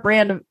bizarre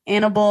brand of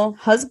animal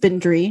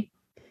husbandry.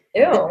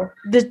 Ew.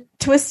 The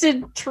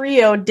twisted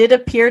trio did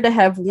appear to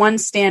have one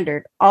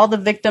standard. All the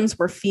victims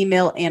were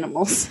female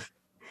animals.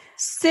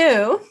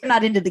 So, I'm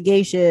not into the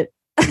gay shit.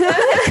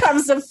 It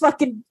comes to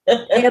fucking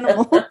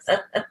animals. Oh,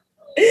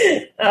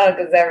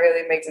 because that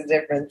really makes a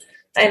difference.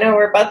 I know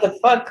we're about to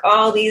fuck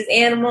all these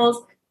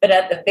animals, but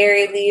at the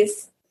very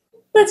least,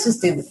 let's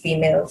just do the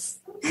females.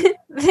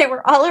 They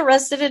were all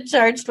arrested and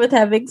charged with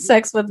having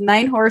sex with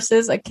 9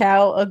 horses, a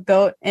cow, a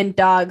goat, and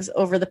dogs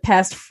over the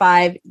past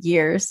 5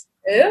 years.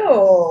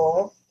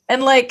 Ew.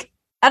 And, like,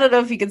 I don't know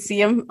if you can see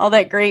them all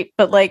that great,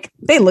 but, like,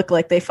 they look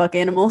like they fuck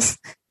animals.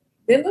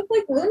 They look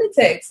like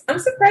lunatics. I'm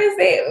surprised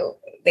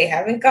they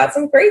haven't got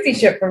some crazy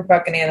shit from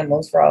fucking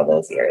animals for all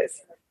those years.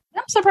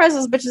 I'm surprised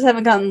those bitches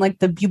haven't gotten, like,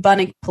 the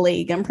bubonic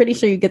plague. I'm pretty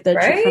sure you get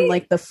that shit from,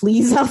 like, the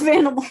fleas off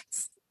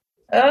animals.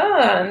 Oh,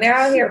 and they're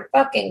out here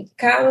fucking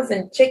cows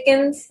and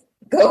chickens,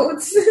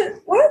 goats.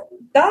 What?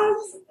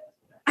 Dogs?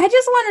 I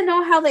just want to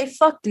know how they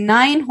fucked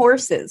 9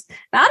 horses.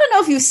 Now, I don't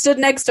know if you stood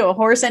next to a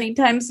horse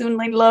anytime soon,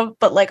 Lady Love,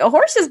 but, like, a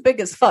horse is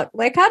big as fuck.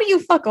 Like, how do you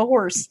fuck a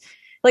horse?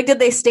 Like, did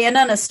they stand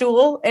on a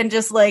stool and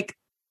just, like...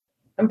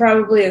 I'm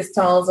probably as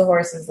tall as a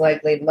horse is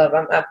like Lady Love.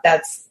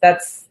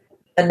 That's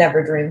a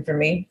never dream for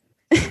me.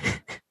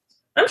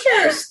 I'm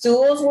sure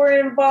stools were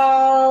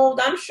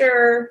involved. I'm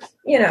sure,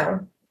 you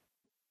know.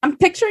 I'm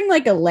picturing,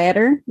 like, a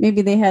ladder.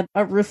 Maybe they had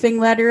a roofing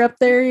ladder up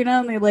there, you know,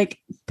 and they, like,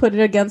 put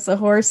it against a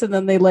horse, and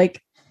then they,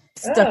 like,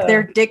 stuck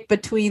their dick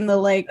between the,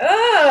 like,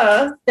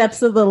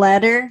 steps of the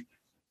ladder.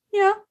 You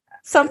know,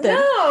 something.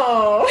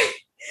 No.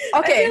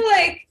 Okay. I feel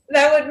like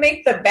that would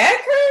make the back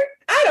hurt.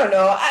 I don't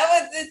know.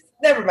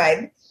 Never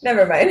mind.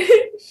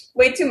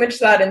 Way too much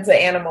thought into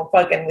animal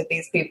fucking with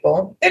these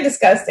people. They're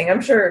disgusting.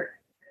 I'm sure.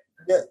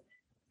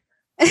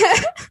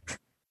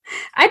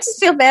 I just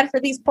feel bad for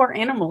these poor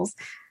animals.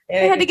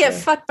 Yeah, They had to get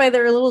fucked by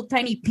their little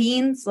tiny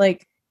peens.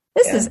 Like,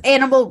 this is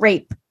animal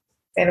rape.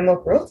 Animal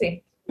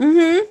cruelty.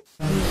 Mm-hmm.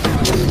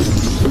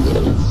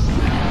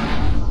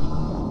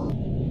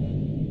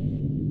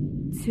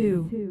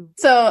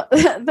 So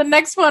the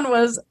next one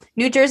was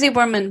New Jersey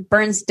woman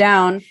burns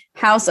down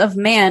house of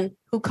man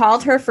who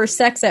called her for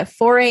sex at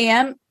 4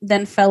 a.m.,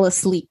 then fell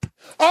asleep.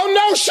 Oh,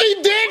 no,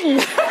 she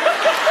didn't.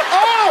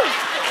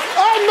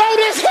 Oh, no,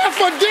 this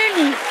heifer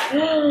didn't.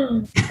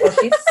 Well,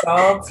 she's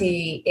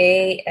salty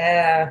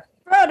AF.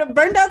 Bro, to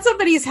burn down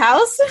somebody's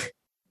house?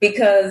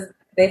 Because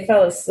they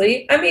fell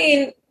asleep? I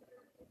mean,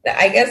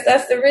 I guess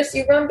that's the risk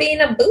you run being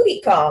a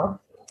booty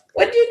call.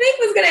 What did you think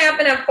was going to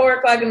happen at 4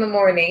 o'clock in the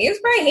morning? He was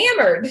probably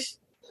hammered.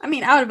 I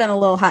mean, I would have been a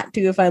little hot,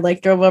 too, if I,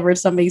 drove over to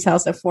somebody's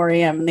house at 4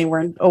 a.m. and they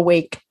weren't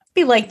awake.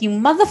 Be like, you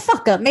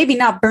motherfucker. Maybe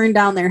not burn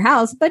down their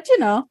house, but,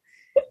 a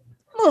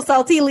little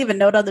salty. Leave a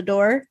note on the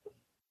door.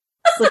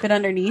 Slip it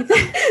underneath.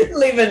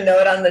 Leave a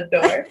note on the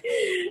door.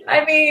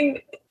 I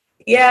mean,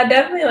 yeah,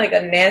 definitely like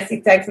a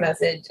nasty text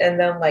message and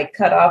then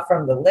cut off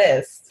from the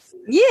list.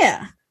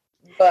 Yeah.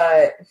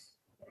 But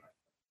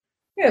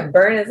you're going to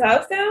burn his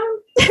house down?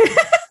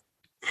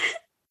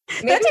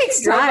 Maybe that takes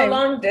she drove time. a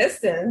long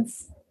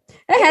distance.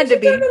 It had to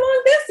be. Drove a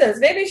long distance.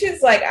 Maybe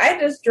she's like, I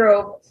just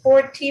drove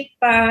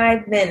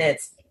 45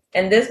 minutes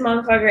and this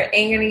motherfucker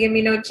ain't going to give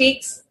me no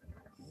cheeks.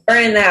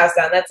 Burning the house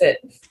down. That's it.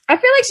 I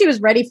feel like she was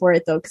ready for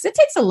it, though, because it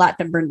takes a lot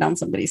to burn down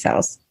somebody's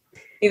house.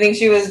 You think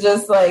she was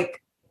just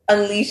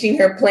unleashing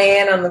her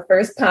plan on the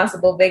first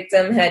possible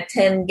victim, had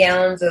 10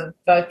 gallons of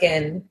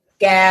fucking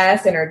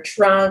gas in her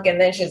trunk, and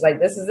then she's like,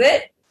 this is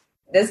it.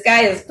 This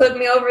guy has put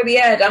me over the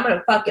edge. I'm going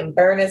to fucking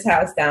burn his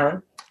house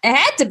down. It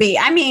had to be.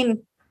 I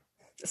mean,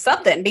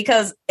 something,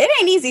 because it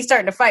ain't easy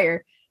starting a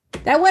fire.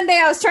 That one day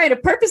I was trying to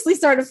purposely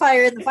start a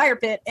fire in the fire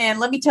pit, and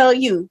let me tell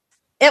you,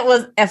 it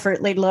was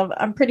effort, lady love.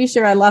 I'm pretty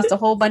sure I lost a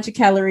whole bunch of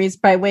calories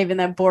by waving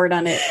that board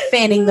on it,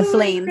 fanning the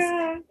flames.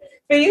 God.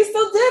 But you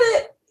still did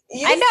it.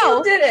 I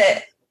know. Still did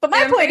it. But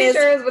my point is,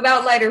 sure it was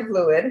without lighter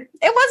fluid.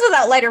 It was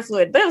without lighter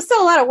fluid, but it was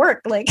still a lot of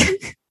work. And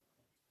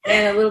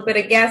a little bit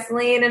of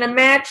gasoline and a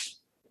match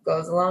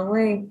goes a long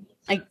way.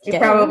 She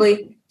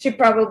probably,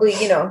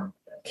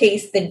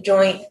 cased the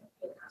joint,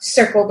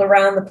 circled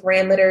around the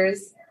parameters.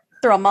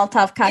 Throw a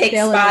Molotov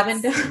cocktail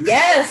in the window.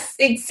 Yes,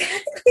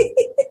 exactly.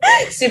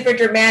 Super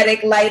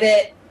dramatic, light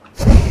it.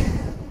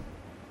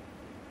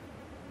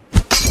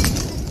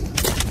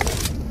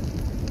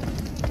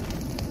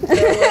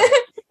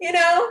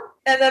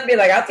 And then be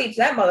like, I'll teach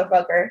that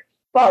motherfucker.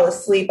 Fall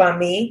asleep on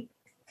me.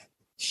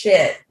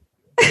 Shit.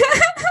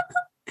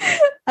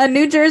 A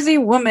New Jersey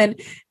woman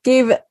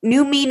gave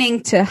new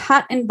meaning to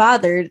hot and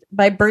bothered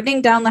by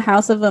burning down the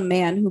house of a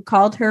man who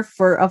called her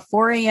for a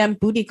 4 a.m.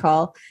 booty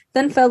call,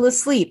 then fell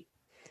asleep.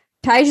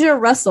 Tyja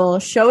Russell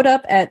showed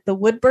up at the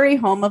Woodbury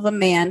home of a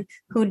man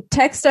who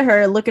texted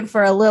her looking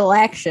for a little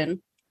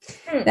action.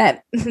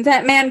 That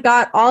man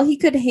got all he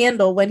could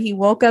handle when he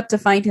woke up to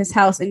find his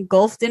house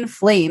engulfed in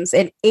flames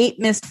and 8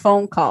 missed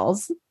phone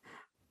calls.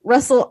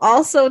 Russell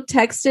also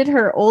texted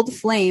her old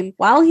flame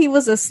while he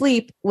was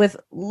asleep with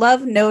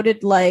love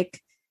noted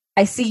like,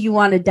 I see you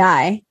want to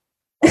die.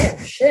 Oh,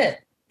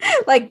 shit.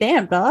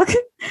 Damn, dog.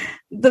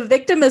 The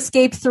victim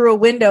escaped through a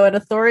window and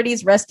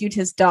authorities rescued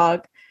his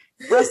dog.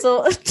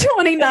 Russell,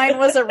 29,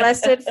 was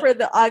arrested for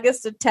the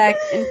August attack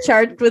and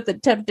charged with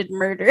attempted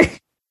murder.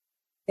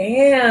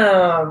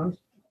 Damn.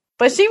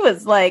 But she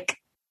was like...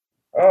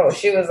 Oh,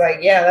 she was like,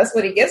 yeah, that's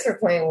what he gets for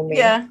playing with me.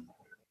 Yeah.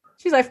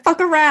 She's like,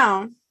 fuck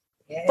around.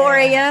 Yeah. 4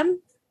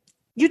 a.m.?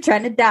 You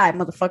trying to die,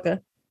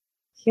 motherfucker.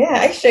 Yeah,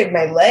 I shaved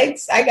my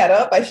legs. I got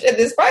up.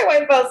 This probably why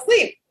I fell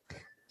asleep.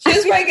 She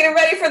was probably getting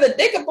ready for the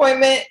dick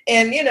appointment.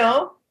 And,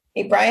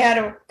 he probably had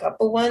a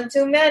couple one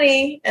too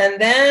many. And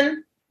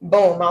then,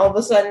 boom, all of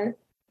a sudden,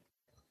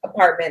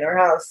 apartment or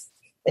house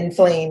in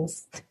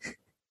flames.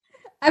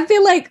 I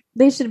feel like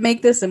they should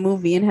make this a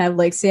movie and have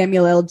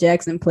Samuel L.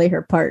 Jackson play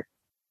her part.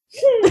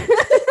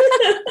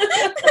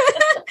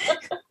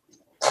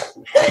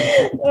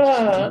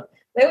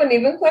 They wouldn't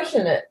even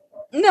question it.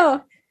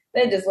 No.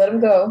 They just let him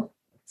go.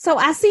 So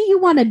I see you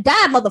want to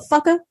die,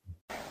 motherfucker.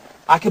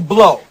 I can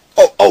blow.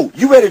 Oh,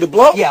 you ready to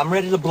blow? Yeah, I'm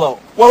ready to blow.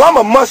 Well, I'm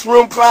a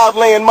mushroom cloud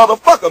laying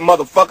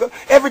motherfucker.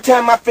 Every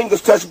time my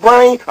fingers touch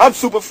brain, I'm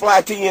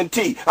Superfly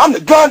TNT. I'm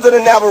the guns of the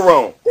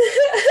Navarone.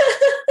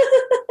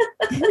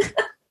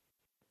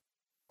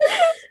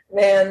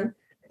 Man,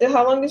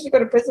 how long did she go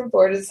to prison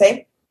for? Does it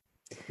say?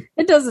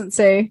 It doesn't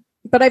say.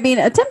 But I mean,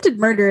 attempted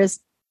murder is,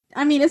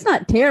 it's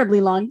not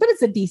terribly long, but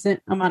it's a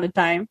decent amount of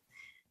time.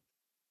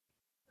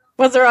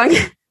 What's wrong?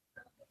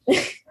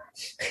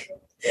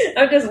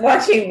 I'm just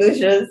watching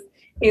Lucius.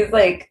 He's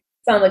it's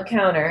on the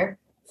counter.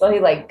 So he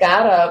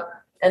got up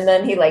and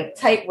then he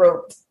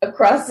tight-roped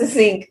across the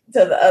sink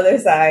to the other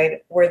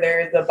side where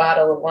there's a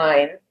bottle of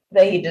wine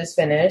that he just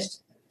finished.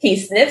 he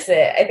sniffs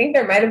it. I think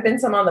there might have been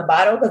some on the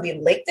bottle because he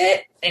licked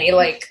it and he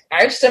like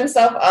arched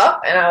himself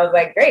up. And I was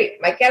like, great,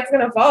 my cat's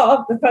going to fall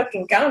off the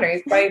fucking counter.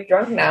 He's probably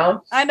drunk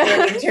now. I know.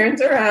 And he turns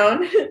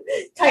around,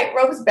 tight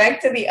ropes back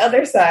to the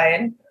other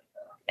side,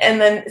 and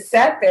then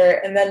sat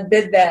there and then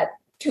did that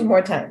 2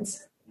 more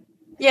times.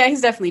 Yeah,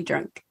 he's definitely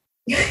drunk.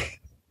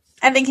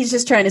 I think he's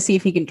just trying to see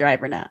if he can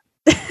drive or not.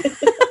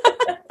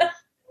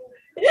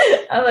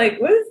 I'm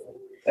like, what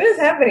is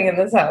happening in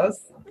this house?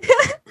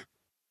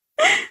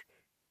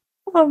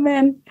 Oh,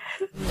 man.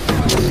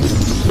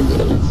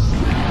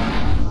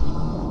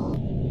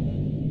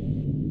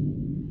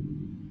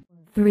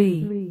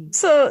 Three.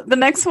 So the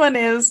next one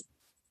is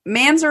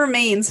man's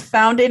remains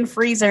found in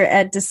freezer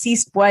at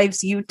deceased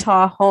wife's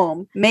Utah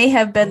home may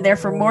have been there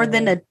for more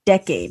than a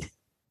decade.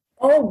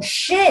 Oh,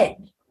 shit.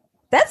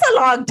 That's a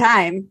long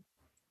time.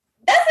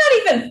 That's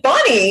not even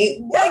funny.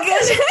 What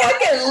kind of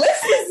fucking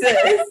list is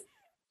this?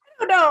 I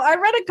don't know. I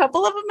read a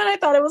couple of them and I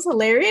thought it was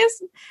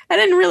hilarious. I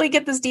didn't really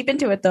get this deep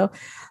into it, though.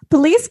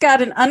 Police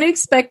got an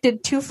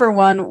unexpected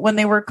 2-for-1 when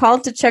they were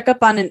called to check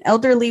up on an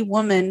elderly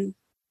woman.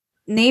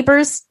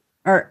 Neighbors,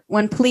 or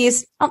when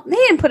police... Oh, they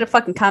didn't put a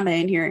fucking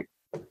comment in here.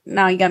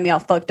 Now you got me all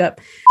fucked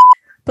up.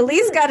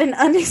 Police got an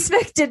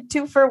unexpected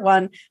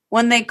 2-for-1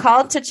 when they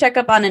called to check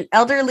up on an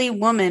elderly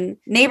woman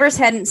neighbors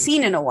hadn't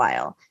seen in a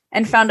while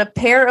and found a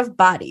pair of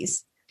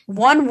bodies,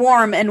 one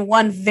warm and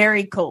one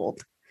very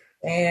cold.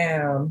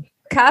 Damn.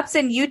 Cops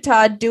in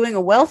Utah doing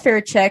a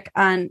welfare check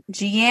on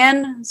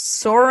Jeanne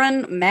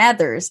Soren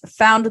Mathers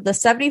found the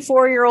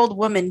 74-year-old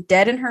woman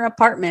dead in her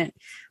apartment,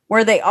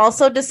 where they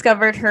also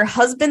discovered her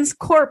husband's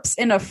corpse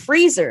in a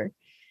freezer.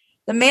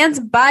 The man's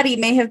body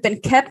may have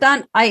been kept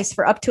on ice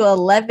for up to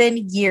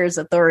 11 years,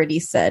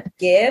 authorities said.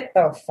 Get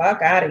the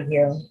fuck out of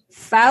here.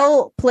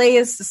 Foul play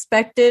is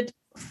suspected,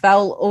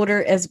 foul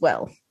odor as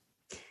well.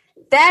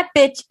 That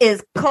bitch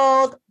is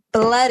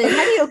cold-blooded.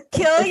 How do you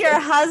kill your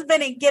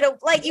husband and get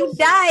like you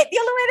died? The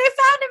only way they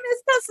found him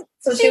is because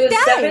so she was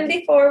died.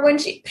 74 when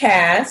she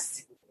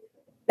passed.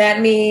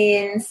 That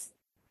means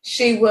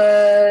she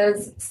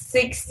was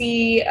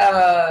 63,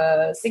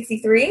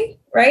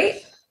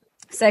 right?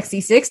 Sexy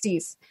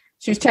 60s.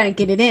 She was trying to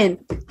get it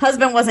in.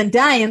 Husband wasn't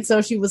dying,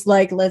 so she was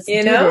like, let's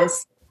do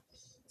this.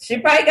 She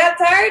probably got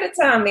tired of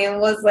Tommy and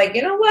was like,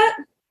 you know what?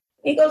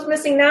 He goes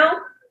missing now.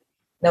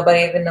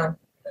 Nobody even know.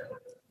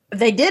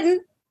 They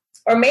didn't.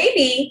 Or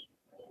maybe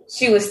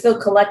she was still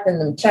collecting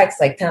them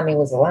checks like Tommy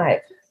was alive.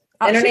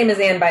 And her name is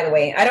Ann, by the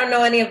way. I don't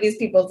know any of these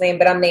people's name,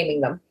 but I'm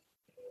naming them.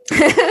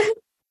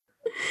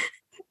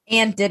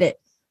 Ann did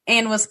it.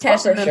 Ann was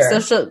cashing them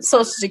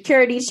social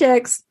security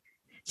checks.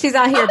 She's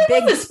out here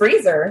big. This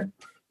freezer.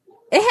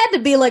 It had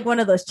to be like one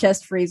of those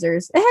chest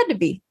freezers. It had to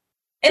be.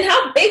 And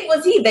how big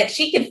was he that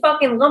she could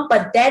fucking lump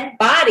a dead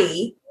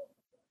body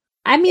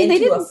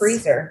into a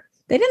freezer?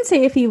 They didn't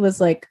say if he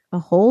was like a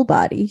whole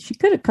body. She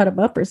could have cut him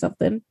up or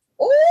something.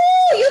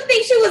 Ooh, you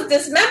think she was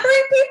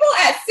dismembering people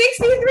at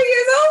 63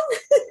 years old?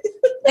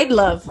 They'd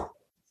love.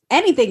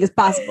 Anything is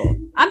possible.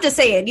 I'm just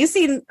saying. You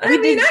seen? I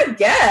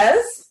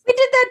guess. We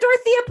did that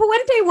Dorothea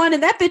Puente one,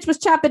 and that bitch was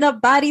chopping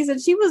up bodies,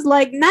 and she was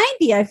like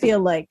 90, I feel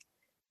like.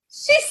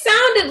 She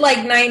sounded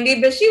like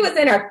 90, but she was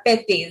in her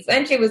 50s,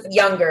 and she was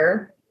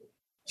younger.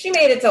 She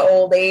made it to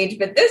old age,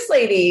 but this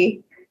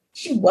lady,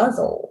 she was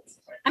old.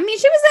 I mean,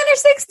 she was in her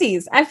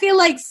 60s. I feel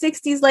like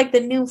 60 is like the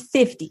new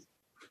 50.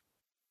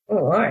 Oh,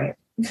 all right.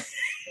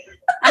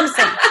 I'm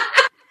saying.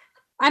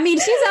 I mean,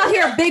 she's out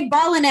here big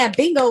balling at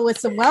bingo with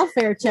some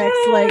welfare checks.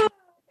 Like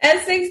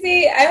at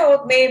 60, I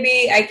hope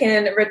maybe I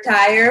can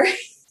retire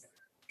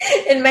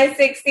in my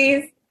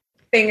 60s.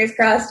 Fingers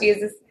crossed,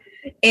 Jesus.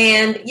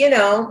 And,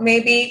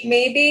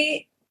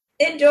 maybe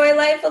enjoy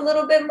life a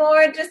little bit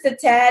more, just a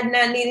tad,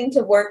 not needing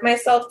to work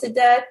myself to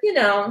death.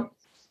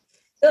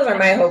 Those are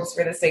my hopes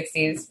for the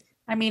 60s.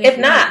 I mean, if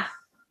not,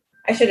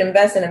 I should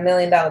invest in $1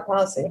 million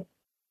policy.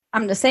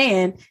 I'm just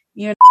saying,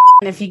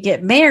 if you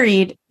get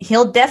married,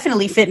 he'll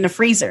definitely fit in a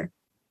freezer.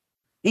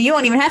 You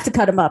won't even have to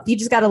cut him up. You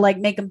just got to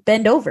make him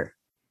bend over.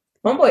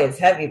 Homeboy is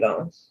heavy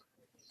though.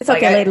 It's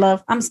okay, lady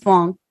love. I'm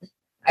strong.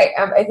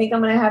 I think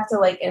I'm going to have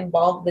to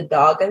involve the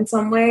dog in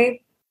some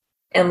way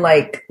and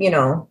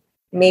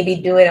maybe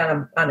do it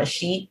on a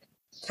sheet,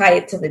 tie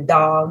it to the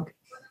dog,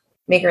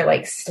 make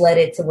her sled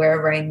it to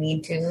wherever I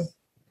need to.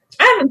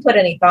 I haven't put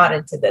any thought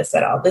into this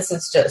at all. This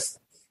is just,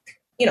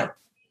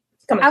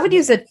 I would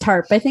use a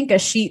tarp. I think a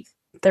sheet,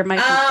 there might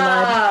be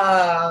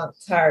blood.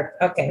 Tarp.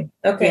 Okay.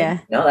 Yeah.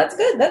 No, that's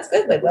good. That's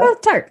good. Well,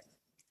 tarp.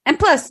 And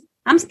plus,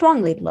 I'm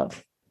strong, lady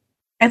love.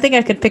 I think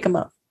I could pick him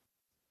up.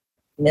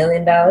 $1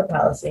 million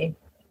policy.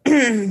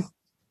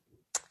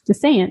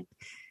 Just saying.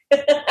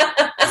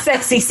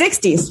 Sexy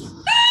 60s.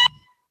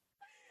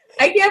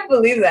 I can't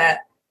believe that.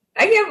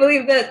 I can't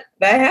believe that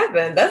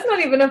happened. That's not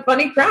even a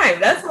funny crime.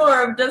 That's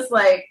more of just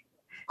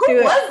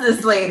who was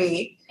this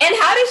lady? And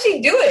how did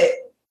she do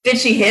it? Did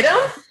she hit him?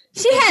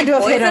 She had to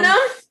have hit him.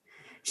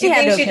 She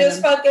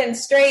just fucking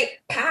straight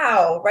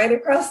pow right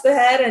across the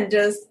head and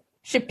just...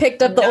 She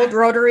picked up the old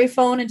rotary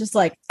phone and just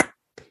the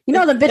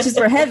bitches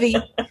were heavy.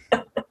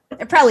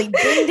 It probably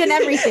dinged and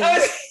everything.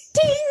 I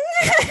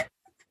Ding!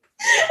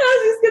 I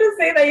was just gonna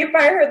say that you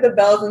probably heard the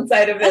bells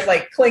inside of it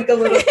like clink a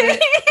little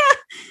bit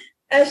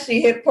as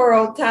she hit poor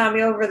old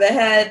Tommy over the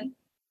head.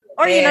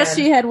 Or, you know,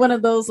 she had one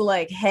of those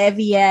like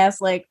heavy ass,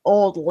 like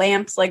old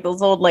lamps, like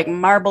those old like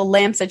marble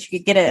lamps that you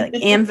could get at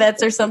like,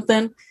 Amvets or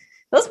something.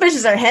 Those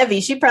bitches are heavy.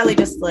 She probably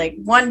just like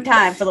one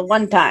time for the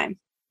one time.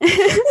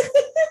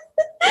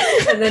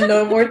 And then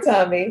no more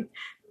Tommy.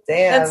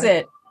 Damn. That's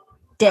it.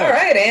 Dead. All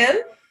right,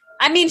 Anne.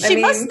 I mean, she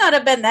must not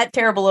have been that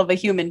terrible of a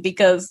human,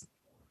 because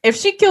if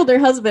she killed her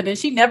husband and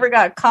she never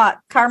got caught,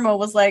 karma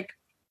was like,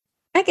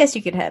 I guess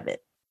you could have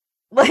it.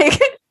 Like,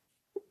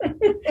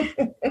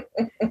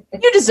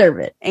 you deserve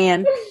it,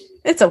 and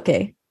it's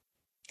okay.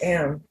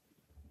 Damn.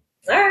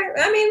 All right.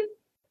 I mean,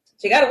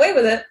 she got away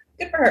with it.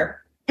 Good for her.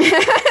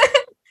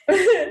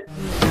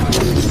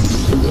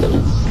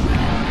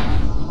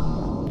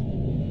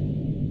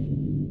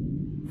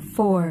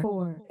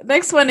 4.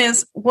 Next one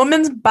is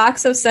woman's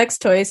box of sex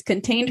toys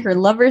contained her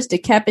lover's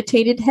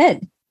decapitated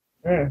head.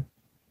 As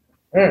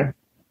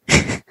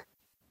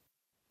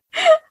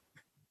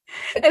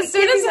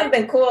soon as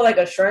something cool like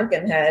a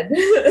shrunken head.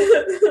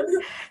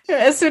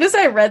 As soon as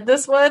I read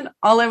this one,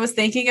 all I was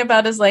thinking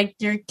about is like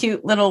your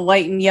cute little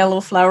white and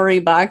yellow flowery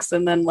box,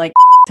 and then like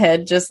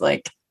head, just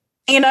like,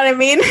 you know what I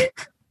mean?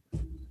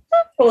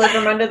 Pull it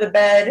from under the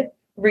bed,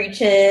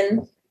 reach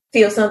in,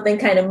 feel something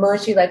kind of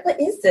mushy, like, what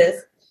is this?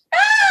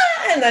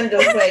 Ah! And then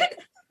just like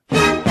pull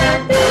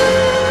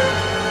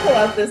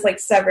out this like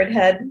severed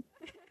head.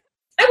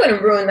 I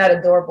wouldn't ruin that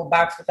adorable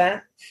box with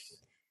that.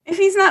 If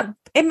he's not,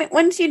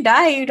 once you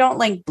die, you don't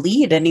like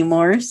bleed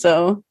anymore.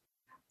 So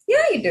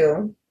yeah, you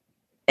do.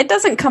 It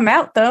doesn't come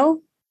out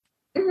though.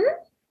 Mm-hmm.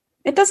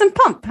 It doesn't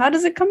pump. How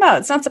does it come out?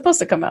 It's not supposed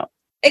to come out.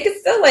 It can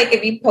still like,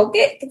 if you poke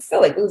it, it can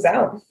still like ooze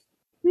out.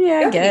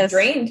 Yeah, I guess.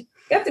 Drained.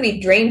 You have to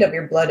be drained of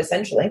your blood,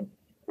 essentially.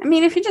 I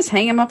mean, if you just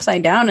hang him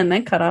upside down and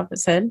then cut off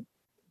his head.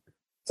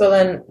 So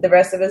then the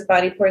rest of his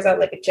body pours out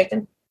like a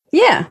chicken?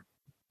 Yeah.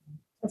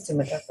 That's too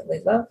much effort,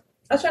 love.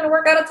 I was trying to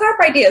work out a tarp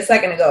idea a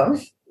second ago.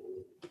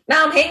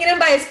 Now I'm hanging him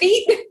by his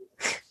feet. I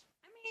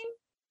mean,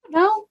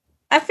 no.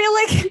 I feel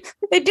like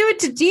they do it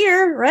to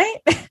deer, right?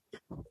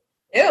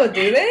 Ew,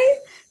 do they?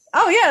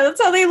 Oh, yeah.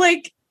 That's how they,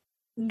 like,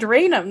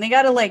 drain them. They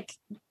gotta, like,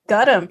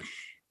 gut them.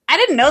 I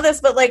didn't know this,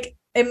 but, like,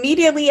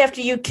 immediately after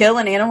you kill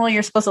an animal,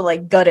 you're supposed to,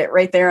 like, gut it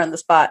right there on the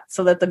spot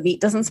so that the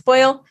meat doesn't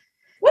spoil.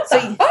 What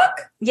the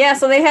fuck? Yeah,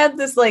 so they had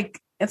this,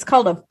 like, it's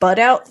called a butt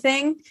out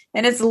thing,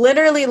 and it's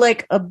literally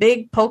like a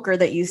big poker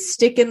that you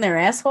stick in their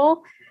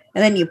asshole,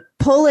 and then you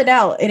pull it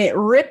out, and it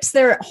rips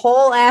their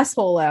whole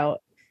asshole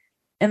out,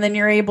 and then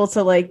you're able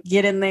to, like,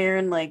 get in there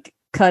and, like,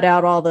 cut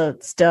out all the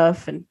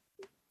stuff and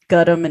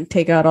gut them and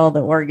take out all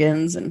the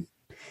organs, and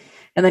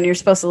then you're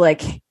supposed to,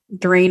 like,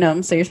 drain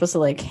them, so you're supposed to,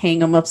 like, hang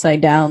them upside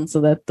down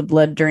so that the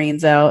blood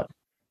drains out.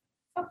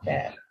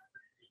 Okay.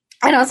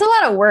 I know, it's a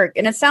lot of work,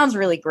 and it sounds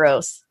really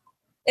gross.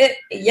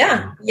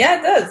 Yeah,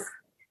 it does.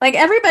 Like,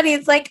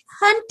 everybody's like,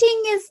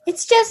 hunting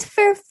it's just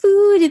for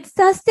food, it's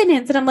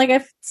sustenance. And I'm like,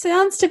 it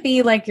sounds to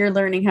me like you're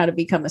learning how to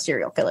become a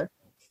serial killer.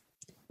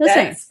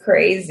 That's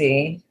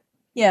crazy.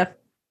 Yeah.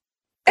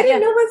 I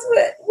didn't know that's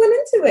what went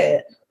into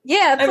it.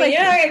 Yeah. I mean,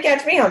 you're not going to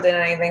catch me hunting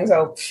anything,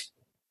 so.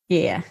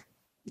 Yeah.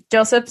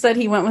 Joseph said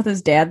he went with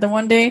his dad the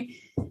one day,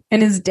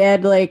 and his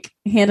dad, like,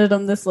 handed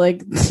him this,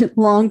 like,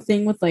 long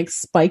thing with, like,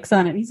 spikes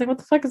on it. And he's like, what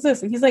the fuck is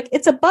this? And he's like,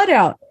 it's a butt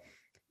out.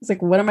 He's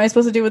like, what am I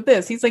supposed to do with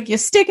this? He's like, you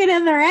stick it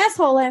in their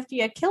asshole after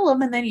you kill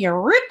them, and then you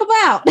rip them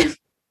out.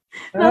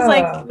 And I was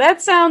like,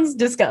 that sounds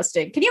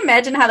disgusting. Can you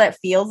imagine how that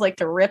feels, like,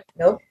 to rip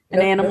an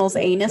animal's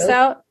anus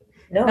out?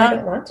 No, I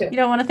don't want to. You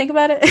don't want to think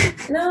about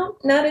it? No,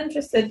 not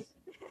interested.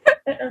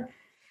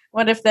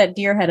 What if that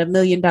deer had $1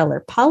 million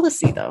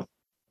policy, though?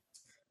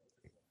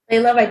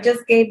 Hey, love, I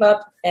just gave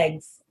up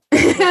eggs.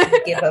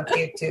 Give up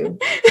you too.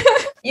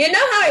 You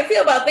know how I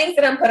feel about things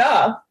that I'm put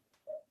off.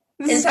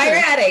 Entire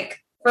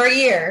attic for a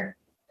year.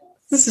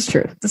 This is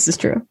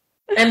true.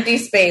 Empty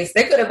space.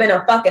 There could have been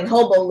a fucking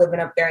hobo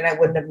living up there and I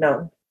wouldn't have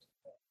known.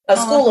 A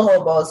school of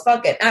hobos.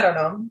 Fuck it. I don't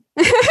know.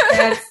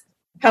 That's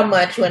how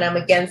much when I'm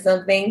against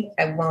something,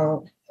 I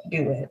won't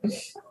do it.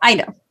 I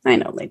know,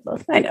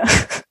 Laidlove. I know.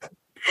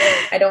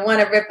 I don't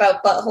want to rip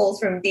out buttholes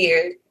from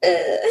deer.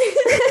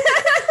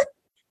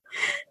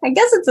 I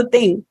guess it's a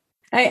thing.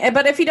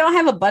 But if you don't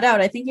have a butt out,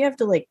 I think you have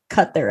to, like,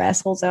 cut their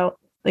assholes out.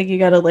 Like, you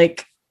gotta,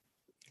 like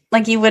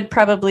you would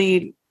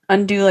probably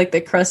undo, like, the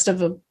crust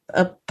of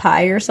a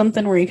pie or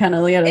something, where you kind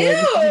of gotta,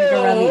 like,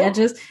 go around the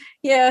edges.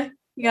 Yeah,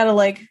 you gotta,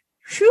 like,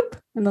 shoop,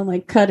 and then,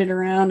 like, cut it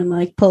around and,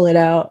 like, pull it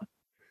out.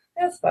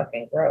 That's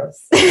fucking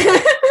gross.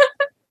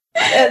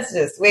 That's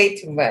just way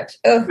too much.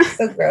 Oh,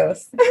 so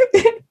gross.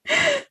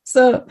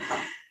 So,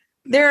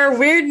 there are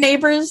weird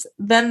neighbors.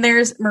 Then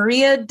there's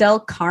Maria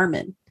del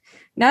Carmen.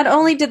 Not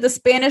only did the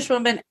Spanish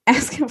woman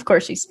ask, of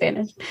course she's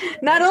Spanish,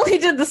 not only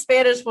did the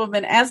Spanish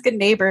woman ask a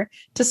neighbor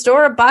to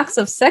store a box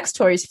of sex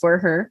toys for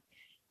her,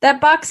 that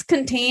box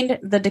contained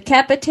the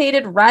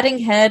decapitated, rotting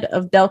head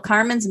of Del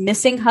Carmen's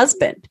missing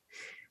husband.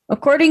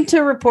 According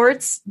to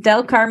reports,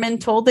 Del Carmen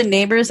told the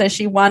neighbors that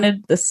she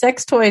wanted the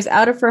sex toys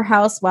out of her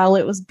house while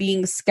it was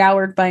being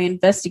scoured by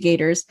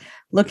investigators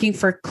looking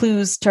for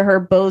clues to her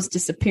beau's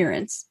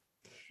disappearance.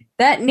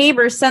 That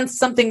neighbor sensed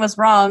something was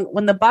wrong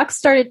when the box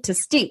started to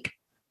stink.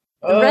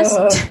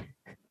 The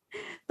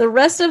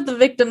rest of the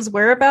victim's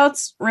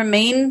whereabouts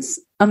remains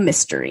a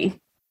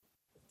mystery.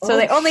 So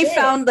they only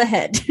found the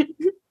head.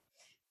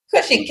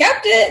 Because she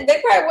kept it.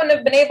 They probably wouldn't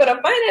have been able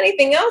to find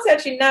anything else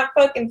had she not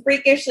fucking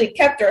freakishly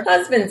kept her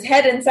husband's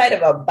head inside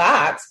of a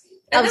box.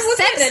 And of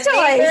sex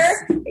toys.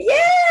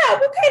 Yeah,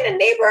 what kind of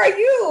neighbor are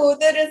you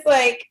that is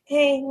like,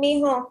 hey,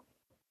 mijo,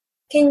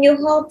 can you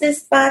hold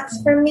this box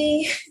for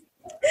me?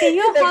 Can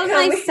you hold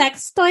my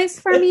sex toys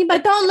for me?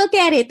 But don't look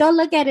at it. Don't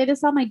look at it.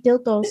 It's all my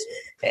dildos.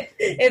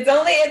 It's a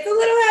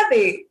little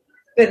heavy,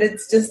 but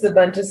it's just a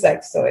bunch of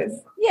sex toys.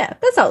 Yeah,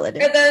 that's all it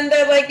is. And then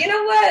they're like, you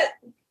know what?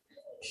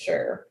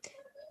 Sure.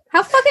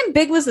 How fucking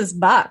big was this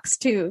box,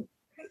 too?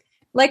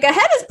 Like, a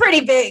head is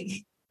pretty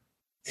big.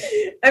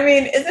 I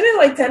mean, isn't it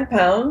like 10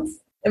 pounds?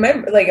 Am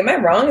I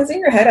wrong? Isn't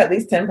your head at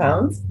least 10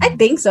 pounds? I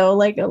think so,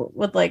 like,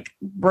 with, like,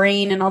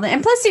 brain and all that.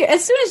 And plus,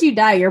 as soon as you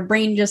die, your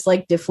brain just,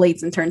 like,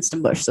 deflates and turns to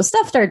mush. So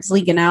stuff starts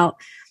leaking out.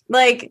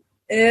 Like,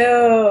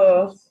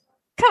 ew.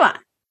 Come on.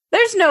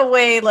 There's no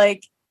way,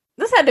 like,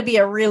 this had to be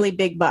a really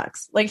big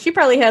box. Like, she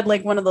probably had,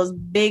 like, one of those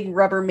big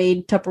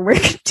Rubbermaid Tupperware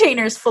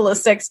containers full of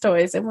sex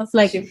toys. It was,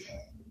 like...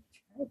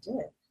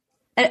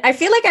 I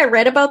feel like I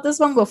read about this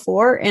one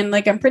before, and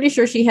like I'm pretty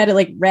sure she had it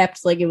like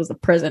wrapped like it was a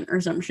present or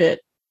some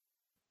shit.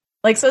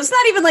 Like, so it's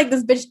not even like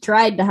this bitch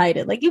tried to hide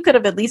it. Like, you could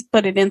have at least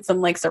put it in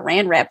some like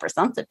saran wrap or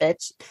something,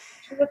 bitch.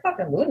 She's a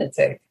fucking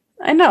lunatic.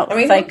 I know. I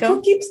mean,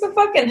 who keeps the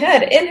fucking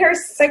head in her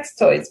sex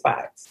toys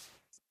box?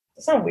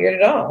 It's not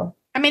weird at all.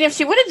 I mean, if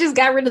she would have just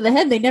got rid of the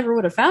head, they never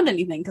would have found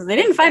anything because they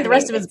didn't find the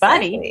rest of his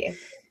body.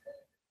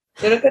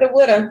 Shoulda, coulda,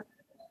 woulda.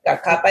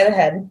 Got caught by the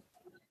head.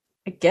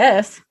 I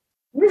guess.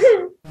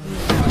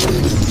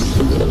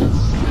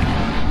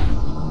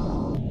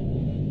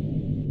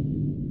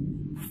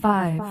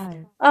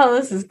 5. Oh,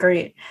 this is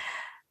great.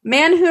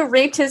 Man who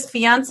raped his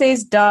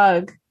fiance's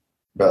dog.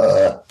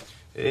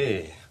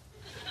 Hey,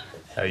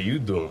 how you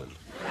doing?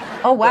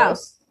 Oh, wow.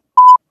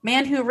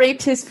 Man who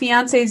raped his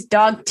fiance's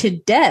dog to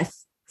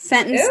death.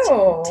 Sentenced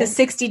to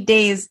 60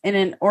 days in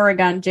an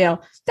Oregon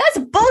jail. That's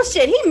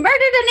bullshit. He murdered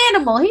an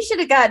animal. He should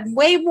have gotten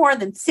way more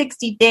than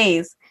 60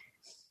 days.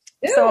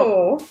 Ew.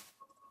 So,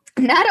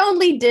 not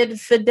only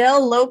did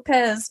Fidel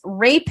Lopez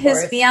rape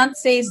his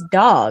fiance's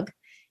dog,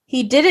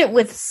 he did it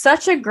with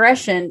such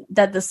aggression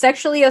that the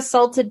sexually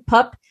assaulted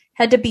pup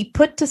had to be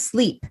put to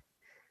sleep.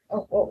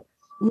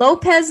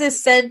 Lopez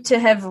is said to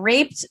have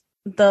raped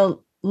the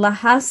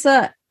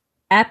Lhasa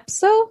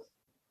Apso.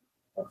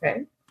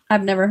 Okay.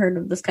 I've never heard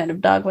of this kind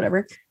of dog,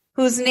 whatever.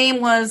 Whose name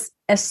was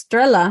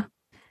Estrella,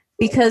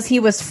 because he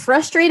was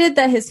frustrated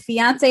that his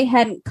fiance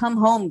hadn't come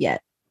home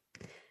yet.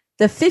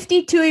 The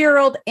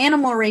 52-year-old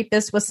animal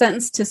rapist was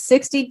sentenced to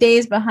 60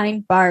 days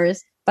behind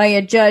bars by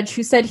a judge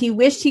who said he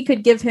wished he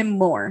could give him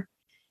more.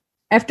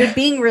 After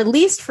being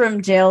released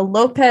from jail,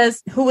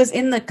 Lopez, who was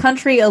in the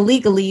country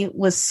illegally,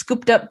 was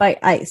scooped up by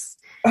ICE.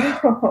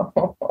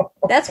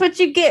 That's what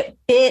you get,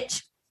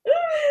 bitch.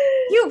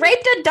 You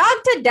raped a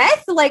dog to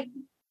death? Like,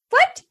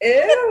 what?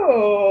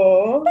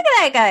 Ew. Look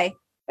at that guy.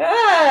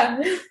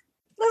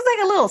 Looks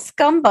like a little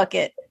scum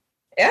bucket.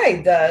 Yeah,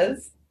 he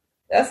does.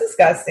 That's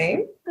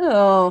disgusting.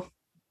 Oh.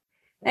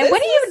 And this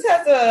what do you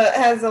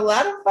has a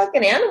lot of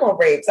fucking animal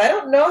rapes. I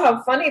don't know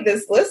how funny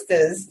this list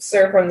is,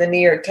 sir, from the New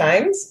York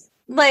Times.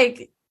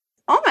 Like,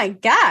 oh my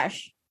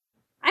gosh.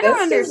 I don't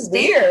understand.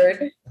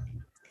 Weird.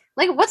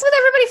 Like, what's with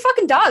everybody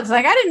fucking dogs?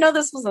 Like, I didn't know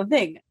this was a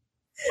thing.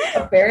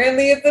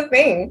 Apparently it's a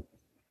thing.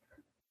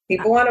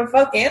 People want to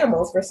fuck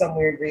animals for some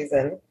weird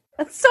reason.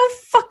 That's so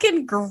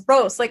fucking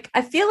gross. Like,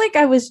 I feel like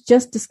I was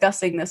just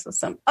discussing this with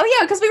some... Oh,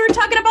 yeah, because we were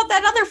talking about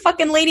that other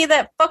fucking lady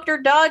that fucked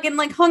her dog and,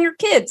 like, hung her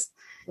kids.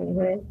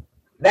 Mm-hmm.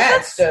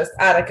 That's just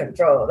out of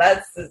control.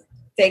 That's just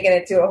taking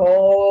it to a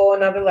whole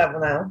another level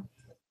now.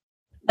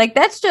 Like,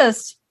 that's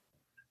just...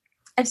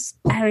 I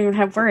don't even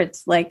have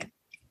words. Like,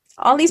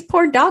 all these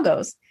poor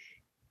doggos.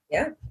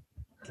 Yeah.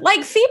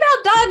 Like,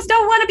 female dogs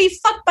don't want to be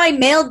fucked by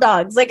male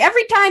dogs. Like,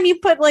 every time you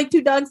put, like,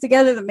 two dogs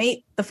together,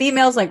 the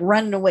female's, like,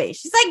 running away.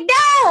 She's like,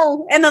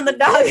 no! And then the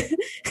dog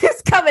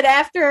is coming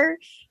after her. And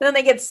then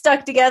they get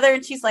stuck together,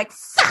 and she's like,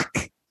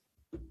 fuck!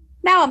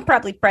 Now I'm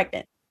probably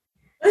pregnant.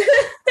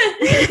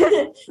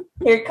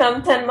 Here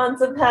come 10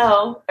 months of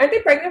hell. Aren't they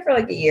pregnant for,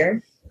 like, a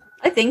year?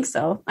 I think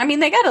so. I mean,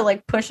 they gotta,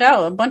 like, push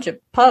out a bunch of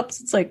pups.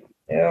 It's, like,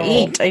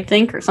 8, I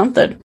think, or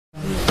something.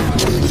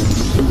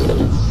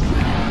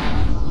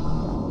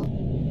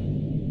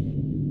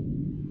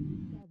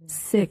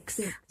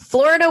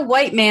 Florida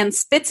white man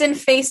spits in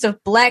face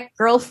of black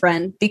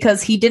girlfriend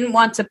because he didn't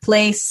want to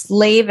play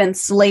slave and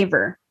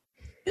slaver.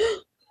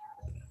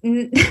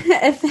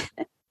 That's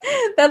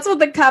what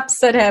the cops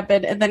said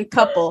happened, and then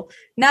couple.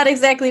 Not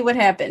exactly what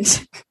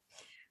happened.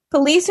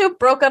 Police who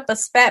broke up a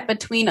spat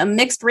between a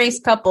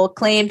mixed-race couple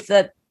claimed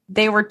that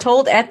They were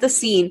told at the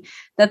scene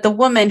that the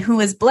woman who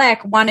is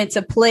black wanted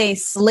to play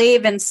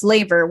slave and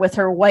slaver with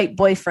her white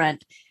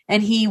boyfriend,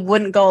 and he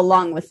wouldn't go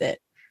along with it.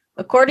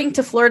 According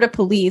to Florida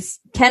police,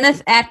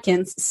 Kenneth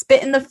Atkins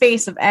spit in the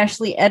face of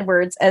Ashley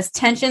Edwards as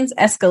tensions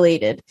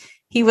escalated.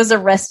 He was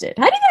arrested.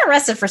 How do you get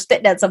arrested for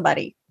spitting at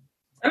somebody?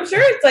 I'm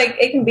sure it's like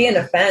it can be an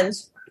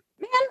offense.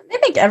 Man, they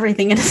make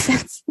everything an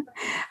offense.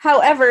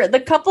 However, the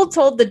couple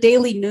told the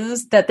Daily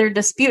News that their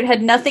dispute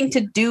had nothing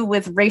to do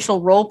with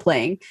racial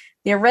role-playing.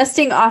 The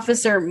arresting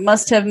officer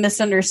must have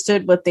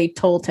misunderstood what they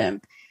told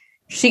him.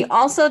 She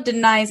also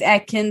denies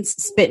Atkins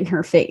spit in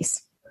her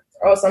face.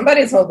 Oh,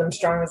 somebody's holding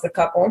strong as a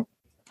couple.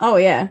 Oh,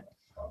 yeah.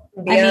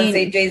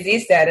 Beyonce, Jay-Z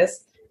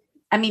status.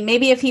 I mean,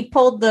 maybe if he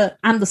pulled the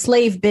 "I'm the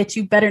slave, bitch,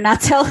 you better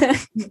not tell him."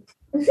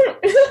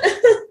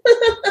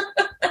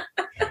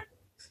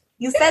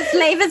 You said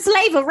slave and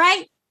slaver,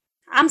 right?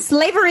 I'm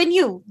slavering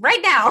you right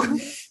now.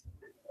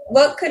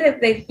 What could have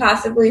they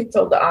possibly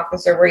told the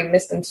officer where he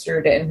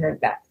misconstrued it and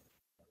heard that?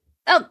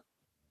 Oh,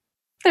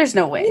 there's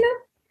no way.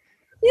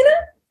 You know?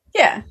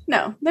 Yeah,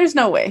 no, there's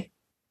no way.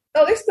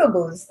 Oh, there's still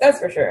booze. That's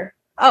for sure.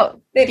 Oh,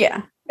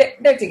 yeah.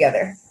 They're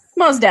together.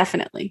 Most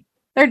definitely.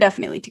 They're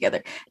definitely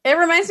together. It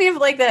reminds me of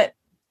like that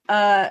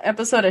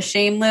episode of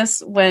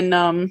Shameless when,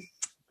 have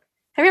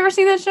you ever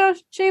seen that show,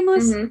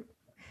 Shameless? Mm-hmm.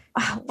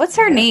 What's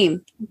her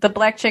name? The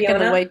black chick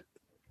and the white.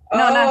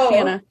 No, not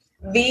Fiona.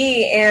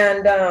 V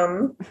and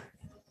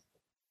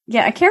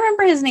yeah, I can't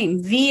remember his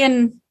name. V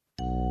and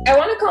I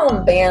want to call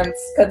him Vance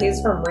because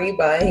he's from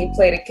Reba and he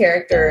played a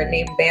character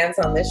named Vance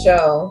on the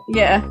show.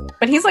 Yeah,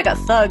 but he's like a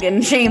thug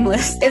in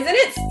Shameless. Isn't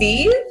it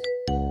Steve?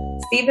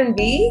 Stephen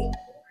V?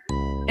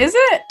 Is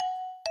it?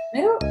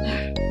 I don't.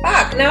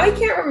 Fuck! Now I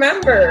can't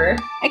remember.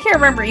 I can't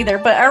remember either.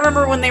 But I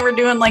remember when they were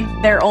doing like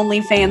their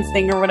OnlyFans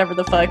thing or whatever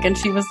the fuck, and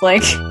she was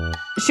like,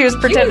 she was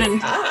pretending. She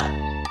was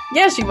hot.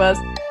 Yeah, she was.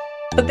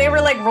 But they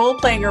were like role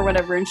playing or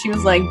whatever, and she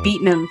was like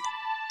beating him,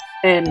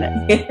 and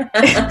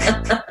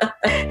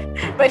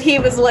but he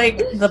was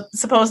like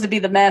supposed to be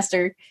the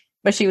master,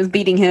 but she was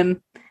beating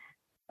him.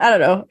 I don't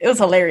know. It was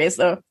hilarious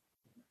though.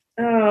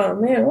 Oh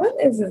man, what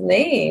is his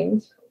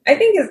name? I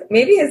think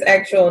maybe his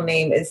actual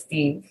name is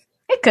Steve.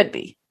 It could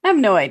be. I have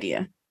no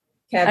idea.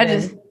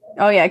 Kevin.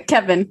 Oh yeah,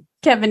 Kevin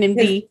and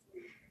V.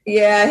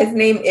 Yeah, his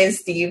name is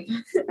Steve.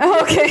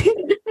 Oh, okay.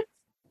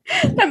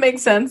 That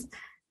makes sense.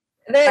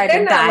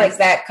 They're not like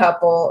that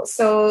couple.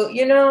 So,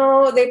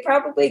 they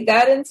probably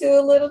got into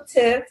a little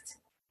tiff.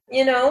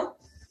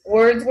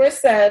 Words were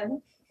said.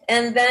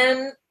 And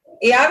then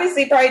he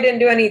obviously probably didn't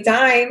do any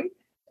time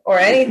or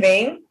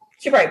anything.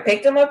 She probably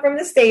picked him up from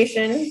the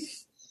station.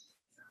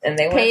 And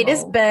they paid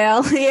his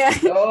bail. Yeah.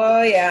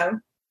 Oh, yeah.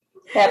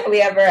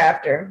 Happily ever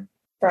after.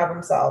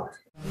 Problem solved.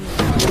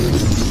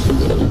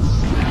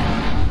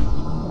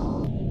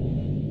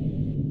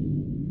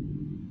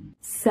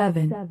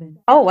 Seven.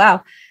 Oh,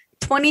 wow.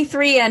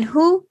 23 and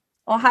who?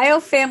 Ohio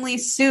family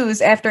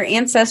sues after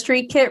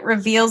Ancestry kit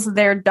reveals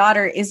their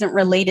daughter isn't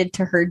related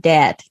to her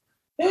dad.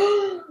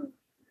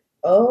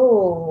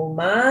 Oh,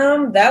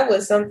 Mom, that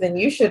was something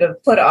you should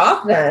have put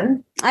off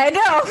then. I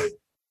know.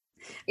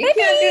 You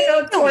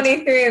can't do no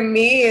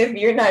 23andMe if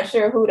you're not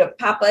sure who the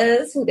papa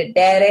is, who the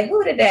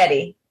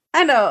daddy.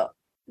 I know.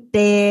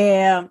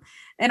 Damn.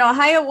 An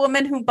Ohio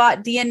woman who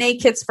bought DNA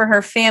kits for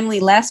her family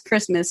last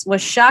Christmas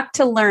was shocked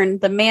to learn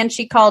the man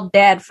she called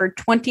dad for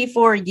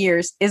 24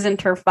 years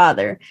isn't her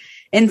father.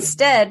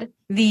 Instead,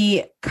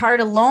 the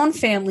Cardellone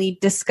family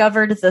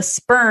discovered the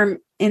sperm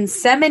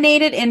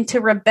inseminated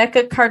into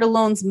Rebecca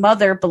Cardellone's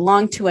mother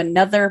belonged to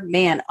another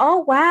man. Oh,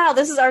 wow.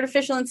 This is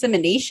artificial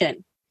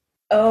insemination.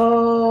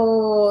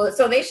 Oh,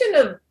 so they shouldn't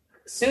have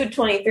sued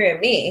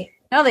 23andMe.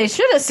 No, they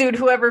should have sued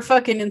whoever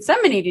fucking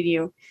inseminated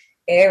you.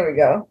 There we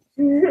go.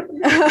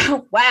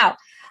 Wow.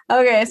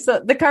 Okay, so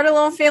the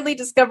Cardellone family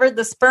discovered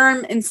the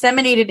sperm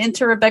inseminated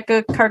into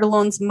Rebecca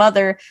Cardellone's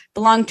mother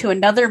belonged to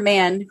another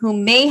man who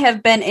may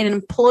have been an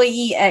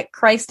employee at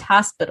Christ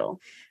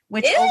Hospital,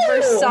 which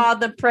oversaw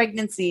the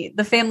pregnancy.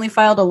 The family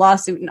filed a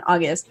lawsuit in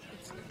August.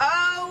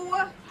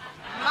 Oh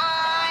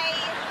my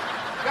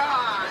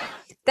God.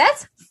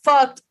 That's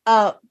fucked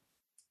up.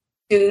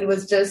 Dude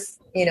was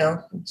just,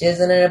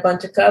 jizzing in a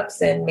bunch of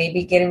cups and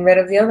maybe getting rid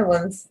of the other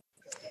ones.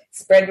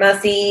 Spread my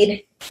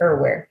seed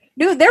or where?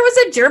 Dude, there was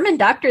a German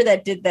doctor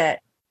that did that.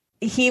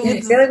 I feel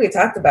like we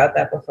talked about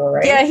that before,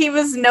 right? Yeah, he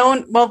was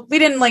known. Well, we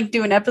didn't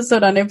do an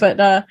episode on it,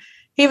 but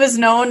he was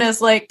known as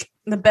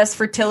the best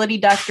fertility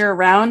doctor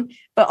around.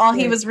 But all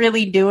he was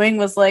really doing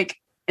was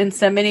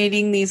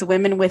inseminating these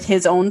women with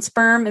his own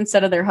sperm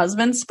instead of their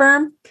husband's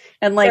sperm.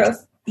 And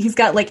he's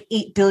got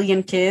 8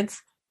 billion kids,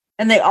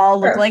 and they all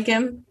look like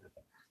him.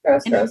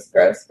 Gross.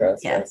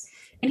 Yeah,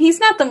 and he's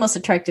not the most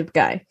attractive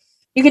guy.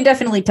 You can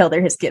definitely tell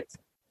they're his kids.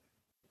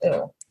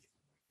 Ew.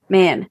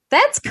 Man,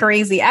 that's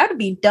crazy. I would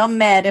be dumb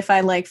mad if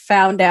I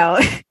found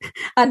out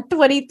on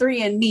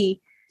 23andMe.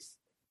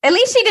 At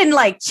least she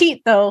didn't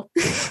cheat though.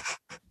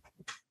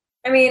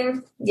 I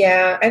mean,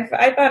 yeah,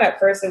 I thought at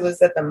first it was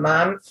that the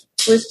mom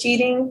was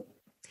cheating.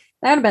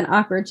 That would have been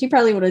awkward. She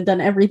probably would have done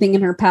everything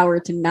in her power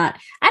to not.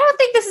 I don't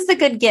think this is a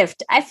good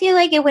gift. I feel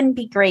like it wouldn't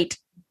be great.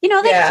 You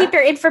know, they keep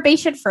your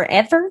information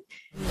forever.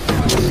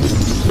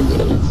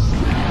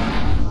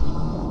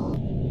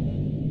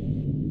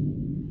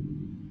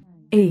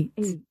 Eight.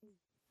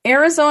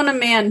 Arizona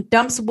man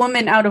dumps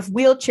woman out of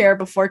wheelchair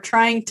before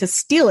trying to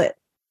steal it.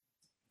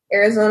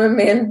 Arizona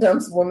man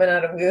dumps woman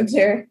out of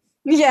wheelchair.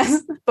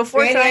 Yes,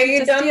 before trying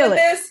to steal it.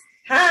 This?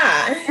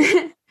 Ha!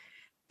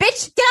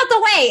 Bitch, get out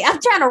the way!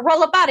 I'm trying to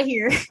roll up out of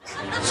here.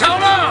 So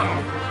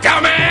long,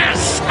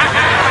 dumbass!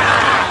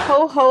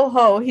 Ho, ho,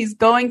 ho, he's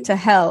going to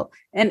hell.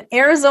 An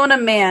Arizona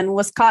man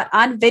was caught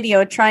on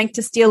video trying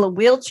to steal a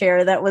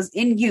wheelchair that was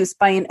in use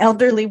by an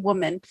elderly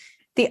woman.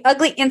 The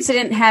ugly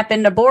incident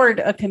happened aboard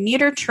a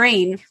commuter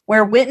train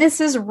where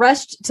witnesses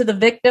rushed to the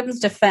victim's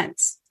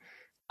defense.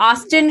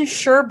 Austin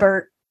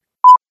Sherbert?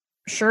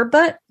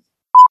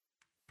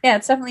 Yeah,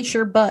 it's definitely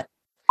Sherbut.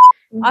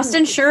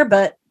 Austin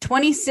Sherbut,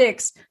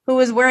 26, who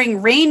was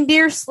wearing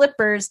reindeer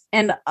slippers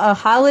and a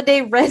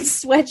holiday red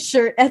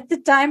sweatshirt at the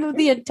time of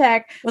the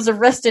attack, was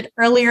arrested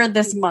earlier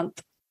this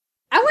month.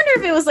 I wonder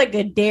if it was like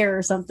a dare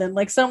or something.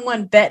 Like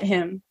someone bet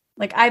him.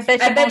 Like, I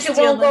bet you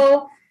won't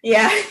go.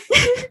 Yeah.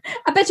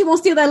 I bet you won't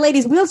steal that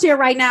lady's wheelchair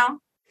right now.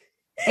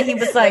 And he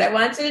was like, what I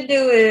want you to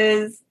do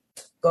is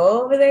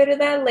go over there to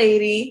that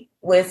lady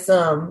with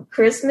some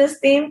Christmas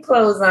themed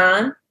clothes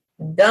on,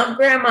 dump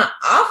grandma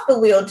off the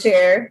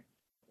wheelchair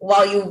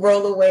while you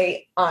roll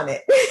away on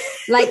it.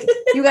 Like,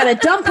 you got to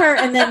dump her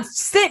and then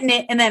sit in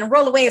it and then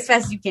roll away as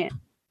fast as you can.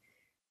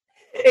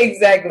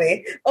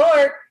 Exactly.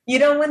 Or you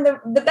don't win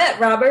the bet,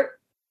 Robert.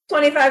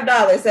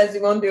 $25 says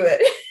you won't do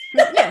it.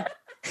 Yeah.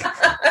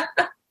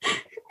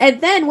 And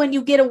then when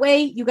you get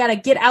away, you got to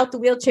get out the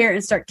wheelchair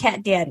and start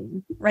cat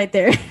dadding right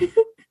there.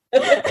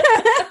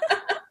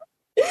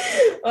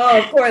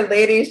 Oh, poor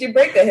lady. She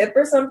break a hip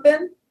or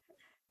something?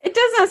 It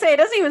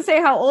doesn't even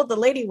say how old the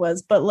lady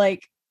was, but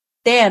like,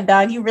 damn,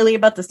 dog, you really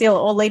about to steal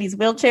an old lady's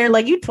wheelchair?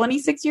 Like, you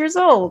 26 years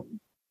old.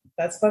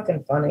 That's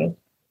fucking funny.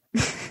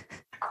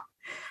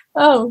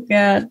 Oh,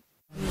 God.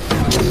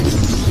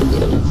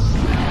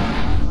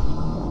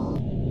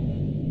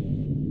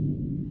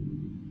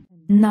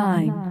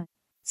 Nine.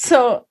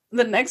 So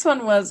the next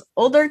one was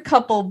older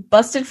couple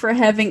busted for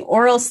having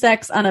oral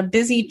sex on a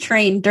busy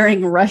train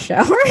during rush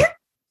hour.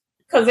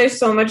 Because there's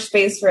so much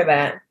space for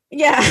that.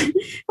 Yeah. I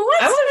want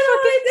to know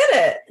how they did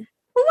it.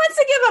 Who wants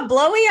to give a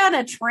blowy on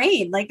a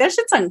train? Like, that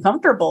shit's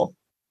uncomfortable.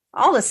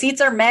 All the seats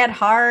are mad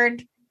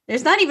hard.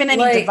 There's not even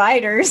any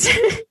dividers.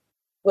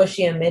 Was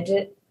she a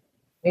midget?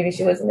 Maybe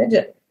she was a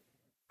midget.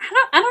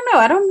 I don't know.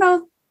 I don't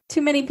know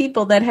too many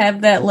people that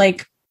have that,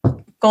 like,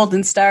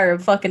 golden star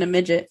of fucking a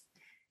midget.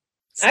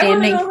 I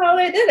want to know how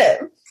they did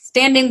it.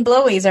 Standing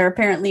blowies are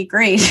apparently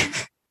great.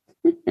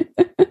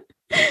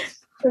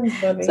 That's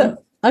funny.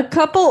 So, a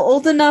couple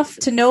old enough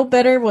to know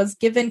better was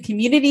given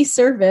community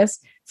service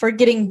for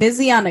getting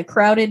busy on a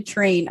crowded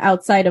train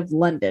outside of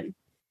London.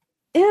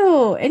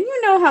 Ew. And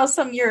you know how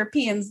some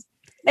Europeans,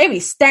 they be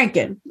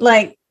stankin'.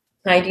 Like,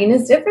 hygiene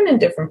is different in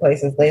different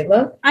places,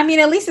 Layla. I mean,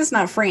 at least it's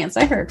not France.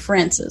 I heard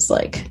France is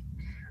like,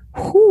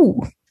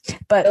 whoo.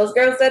 But those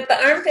girls let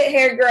the armpit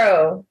hair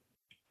grow.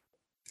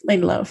 They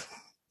love.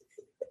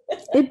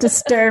 It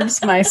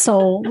disturbs my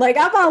soul. Like,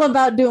 I'm all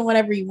about doing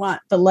whatever you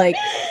want, but like,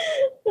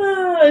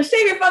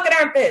 shave your fucking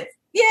armpits.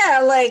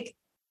 Yeah, like,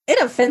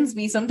 it offends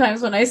me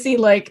sometimes when I see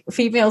like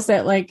females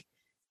that like,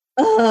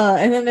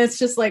 and then it's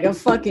just like a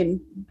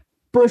fucking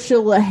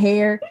bushel of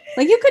hair.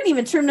 Like, you couldn't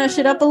even trim that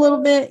shit up a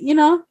little bit, you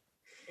know?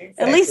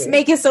 Exactly. At least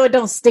make it so it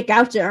don't stick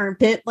out your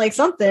armpit, like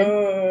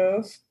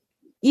something.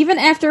 Even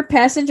after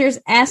passengers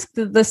asked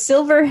the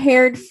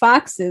silver-haired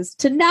foxes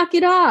to knock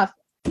it off.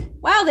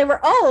 Wow, they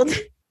were old.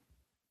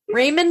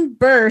 Raymond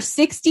Burr,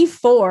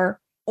 64,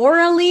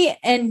 orally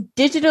and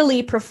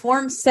digitally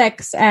performed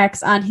sex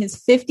acts on his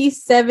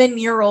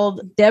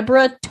 57-year-old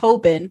Deborah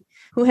Tobin,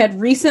 who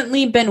had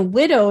recently been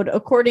widowed,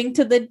 according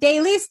to the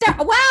Daily Star.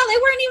 Wow, they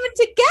weren't even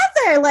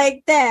together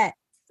like that.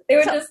 They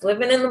were just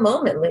living in the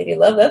moment, Lady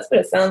Love. That's what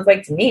it sounds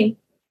like to me.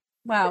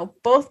 Wow,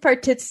 both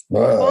participants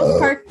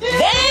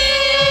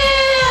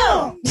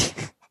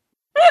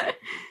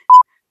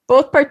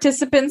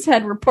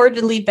had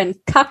reportedly been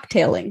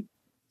cocktailing.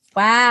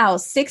 Wow,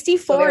 64.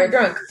 So they were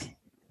drunk.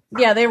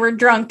 Yeah, they were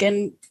drunk,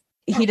 and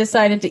he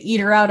decided to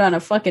eat her out on a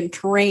fucking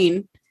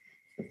train.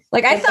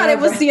 Like, I thought it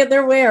was the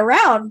other way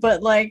around,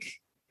 but like...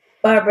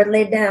 Barbara,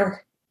 lay down.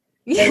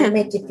 Yeah. It'll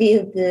make you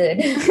feel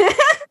good.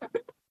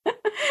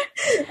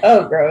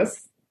 Oh,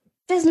 gross.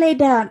 Just lay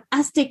down.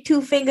 I'll stick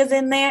 2 fingers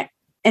in there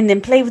and then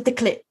play with the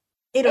clit.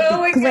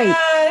 It'll be great.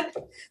 God.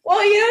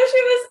 Well, you know,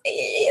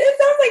 it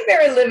sounds like they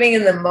were living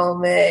in the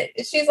moment.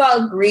 She's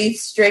all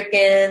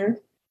grief-stricken.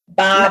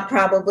 Bob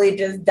probably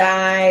just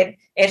died.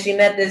 And she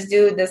met this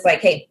dude that's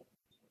like, hey,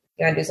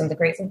 you want to do something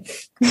crazy?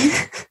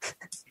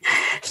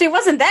 She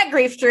wasn't that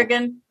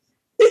grief-stricken.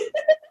 You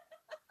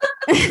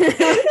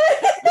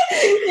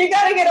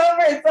gotta get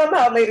over it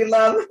somehow, Lady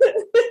Love.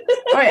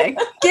 All right.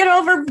 Get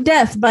over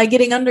death by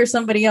getting under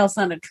somebody else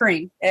on a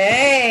train.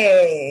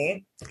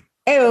 Hey.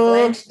 Ew.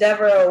 Blanche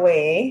Deborah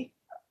away.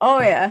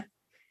 Oh, yeah.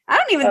 I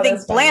don't even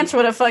think Blanche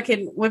would have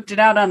fucking whipped it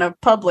out on a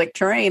public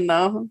train,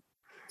 though.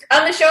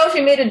 On the show,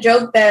 she made a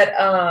joke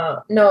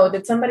that, no,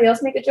 did somebody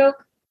else make a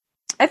joke?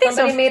 I think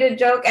somebody made a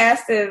joke,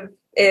 asked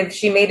if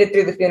she made it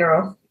through the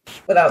funeral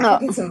without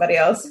fucking somebody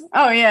else.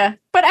 Oh, yeah.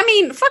 But, I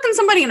mean, fucking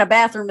somebody in a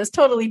bathroom is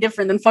totally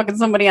different than fucking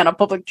somebody on a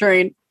public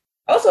train.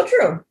 Also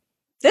true.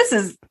 This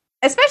is,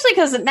 especially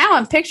because now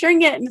I'm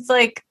picturing it, and it's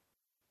like,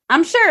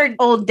 I'm sure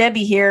old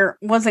Debbie here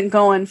wasn't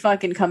going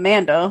fucking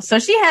commando, so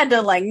she had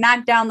to, like,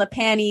 knock down the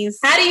panties.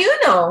 How do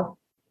you know?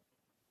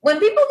 When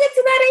people get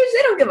to that age,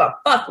 they don't give a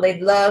fuck,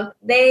 Lady Love.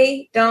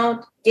 They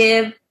don't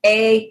give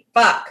a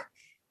fuck.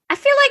 I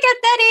feel like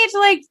at that age,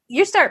 like,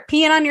 you start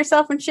peeing on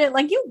yourself and shit,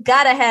 like, you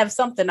gotta have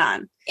something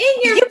on.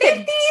 In your 50s?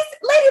 Lady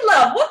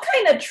Love, what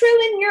kind of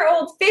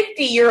trillion-year-old,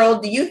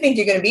 50-year-old do you think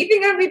you're going to be? You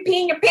think you're going to be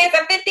peeing your pants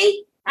at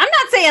 50? I'm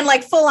not saying,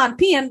 like, full-on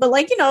peeing, but,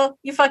 like, you know,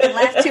 you fucking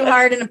laugh too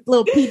hard and a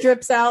little pee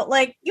drips out.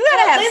 Like, you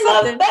gotta have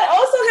something. That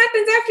also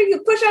happens after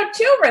you push out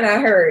children, I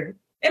heard.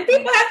 And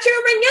people have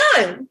children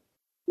young.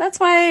 That's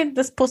why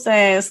this pussy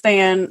is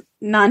staying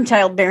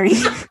non-childbearing.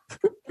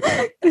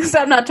 Because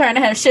I'm not trying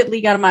to have shit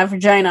leak out of my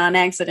vagina on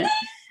accident.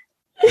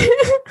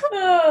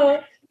 Oh,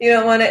 you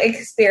don't want to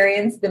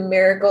experience the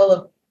miracle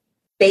of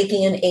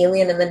baking an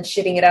alien and then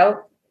shitting it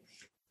out?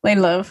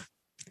 Lady Love.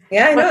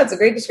 Yeah, I know. It's a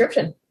great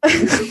description.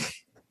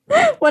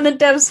 One of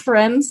Dev's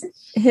friends,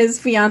 his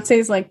fiance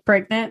is like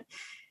pregnant,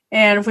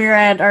 and we were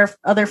at our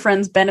other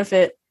friend's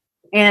benefit,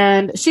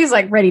 and she's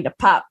like ready to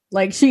pop.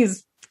 Like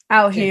she's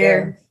out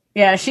here.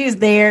 Yeah, she's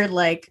there,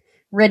 like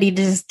ready to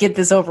just get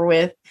this over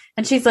with.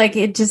 And she's like,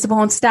 it just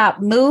won't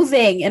stop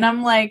moving. And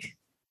I'm like,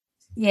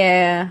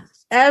 yeah.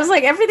 I was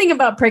like, everything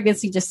about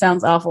pregnancy just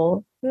sounds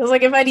awful. I was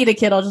like, if I need a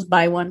kid, I'll just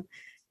buy one.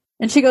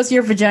 And she goes,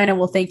 your vagina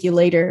will thank you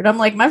later. And I'm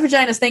like, my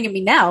vagina's thanking me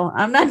now.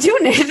 I'm not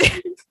doing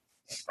it.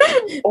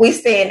 We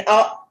staying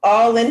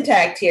all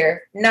intact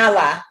here.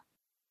 Nala.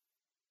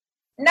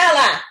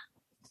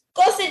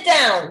 Go sit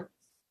down.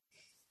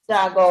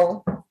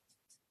 Doggo.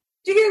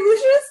 Did you hear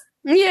Lucius?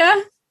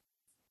 Yeah.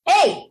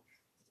 Hey,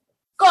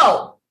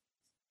 go.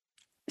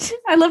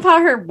 I love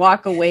how her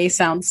walk away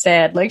sounds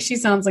sad. Like she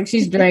sounds like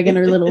she's dragging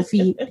her little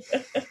feet.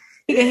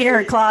 You can hear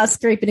her claws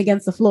scraping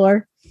against the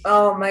floor.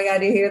 Oh my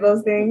God, you hear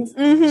those things?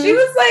 Mm-hmm. She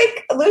was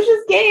like,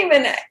 Lucius came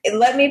and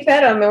let me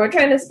pet him, and we're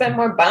trying to spend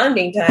more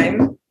bonding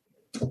time.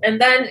 And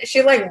then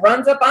she like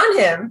runs up on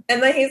him, and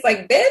then he's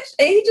like, bitch.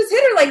 And he just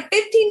hit her like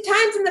 15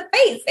 times in the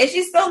face. And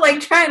she's still like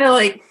trying to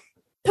like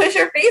push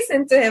her face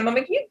into him. I'm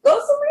like, can you go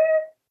somewhere?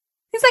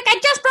 He's like, I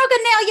just broke a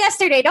nail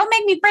yesterday. Don't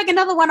make me break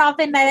another one off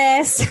in my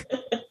ass.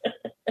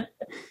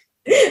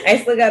 I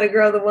still got to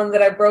grow the one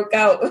that I broke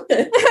out.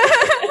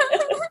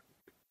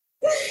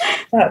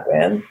 Oh,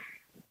 man.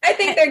 I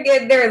think they're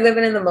good. They're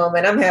living in the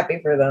moment. I'm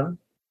happy for them.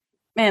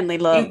 Manly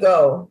love. You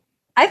go.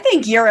 I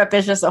think Europe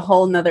is just a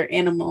whole nother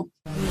animal.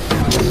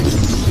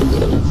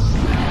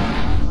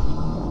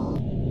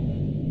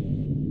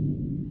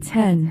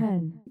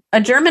 10. A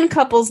German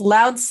couple's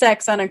loud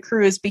sex on a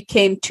cruise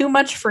became too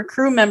much for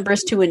crew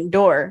members to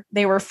endure.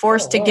 They were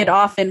forced to get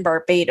off in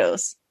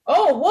Barbados.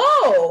 Oh,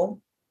 whoa.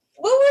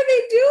 What were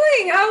they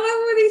doing? How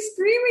long were they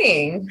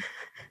screaming?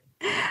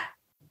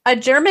 A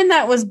German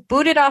that was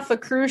booted off a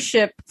cruise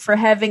ship for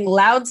having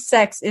loud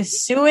sex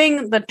is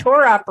suing the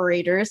tour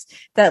operators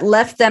that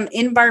left them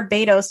in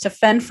Barbados to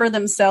fend for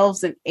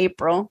themselves in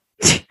April.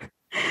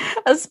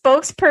 A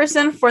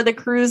spokesperson for the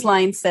cruise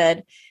line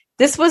said,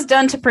 this was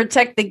done to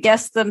protect the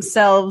guests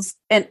themselves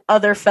and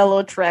other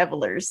fellow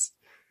travelers.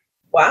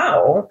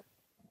 Wow.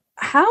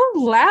 How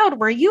loud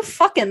were you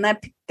fucking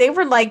that? They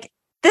were like,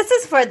 this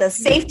is for the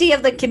safety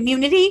of the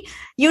community.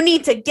 You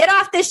need to get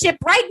off this ship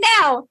right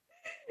now.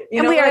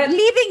 And we are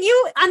leaving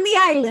you on the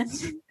island.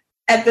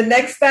 At the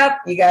next stop,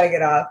 you got to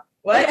get off.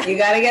 What? Yeah. You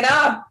got to get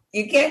off.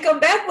 You can't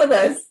come back with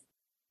us.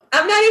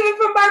 I'm not even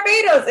from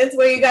Barbados. It's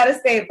where you got to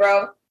stay,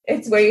 bro.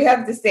 It's where you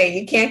have to stay.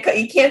 You can't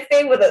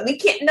stay with us. We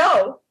can't.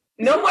 No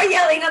more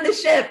yelling on the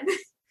ship.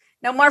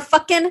 No more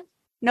fucking.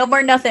 No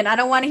more nothing. I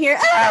don't want to hear.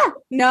 Ah!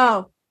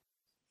 No.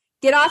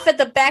 Get off at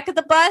the back of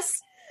the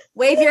bus.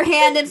 Wave your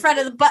hand in front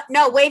of the butt.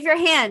 No, wave your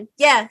hand.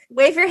 Yeah,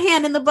 wave your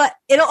hand in the butt.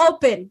 It'll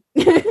open.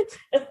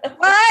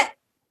 What?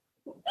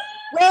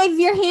 Wave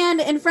your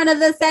hand in front of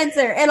the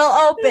sensor. It'll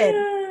open.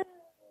 Oh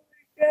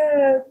my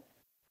God.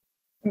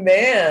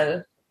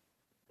 Man.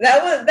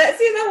 That one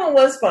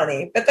was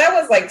funny. But that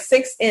was like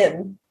 6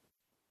 in.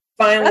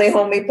 Finally,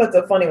 homie puts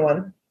a funny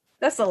one.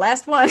 That's the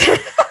last one.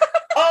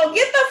 Oh,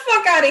 get the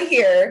fuck out of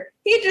here.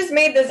 He just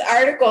made this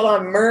article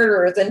on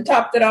murderers and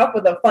topped it off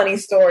with a funny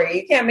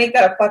story. You can't make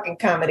that a fucking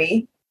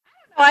comedy.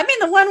 Oh, I mean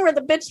the one where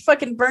the bitch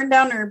fucking burned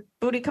down her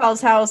booty call's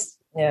house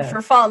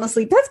for falling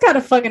asleep. That's kind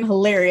of fucking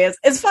hilarious.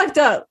 It's fucked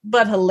up,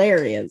 but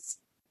hilarious.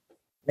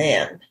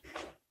 Man.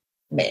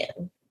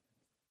 Bitches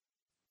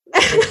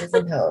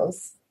and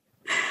hoes.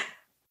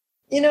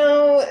 You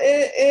know,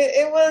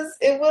 it was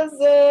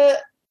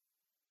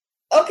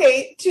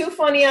okay, 2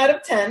 funny out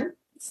of 10.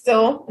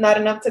 Still not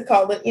enough to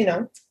call it, you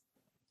know.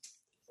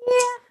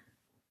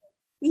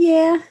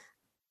 Yeah.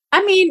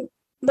 I mean,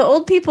 the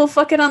old people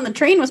fucking on the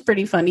train was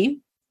pretty funny.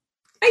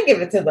 I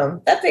give it to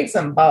them. That takes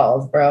some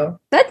balls, bro.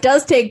 That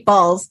does take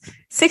balls.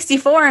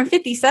 64 and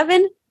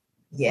 57?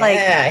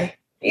 Yeah.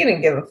 He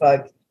didn't give a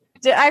fuck.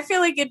 I feel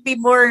like it'd be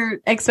more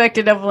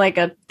expected of like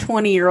a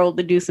 20-year-old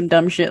to do some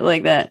dumb shit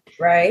like that.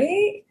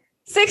 Right?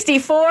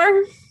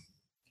 64?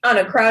 On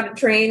a crowded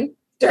train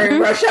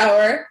during rush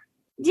hour.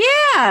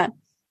 Yeah. And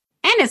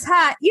it's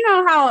hot. You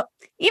know how,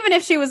 even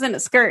if she was in a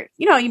skirt,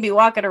 you know, you'd be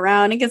walking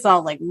around. It gets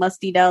all like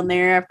musty down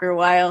there after a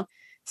while.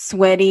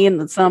 Sweaty in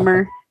the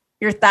summer.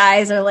 Your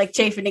thighs are like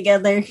chafing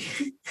together.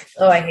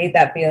 Oh, I hate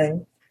that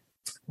feeling.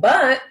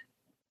 But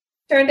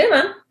turned him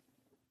on.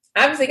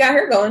 Obviously got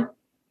her going,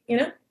 you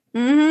know?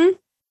 Mm-hmm.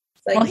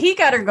 Like, Well, he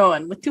got her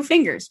going with 2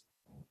 fingers.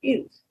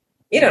 You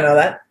don't know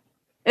that.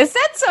 It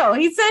said so.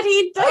 He said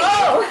he did.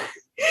 Oh!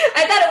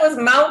 I thought it was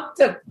mouth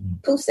to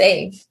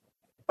pussy.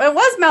 Well, it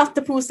was mouth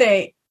to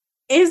pussy.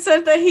 He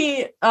said that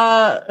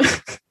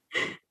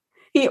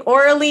he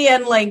orally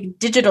and like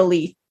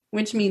digitally,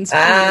 which means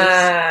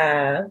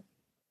I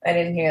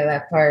didn't hear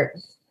that part.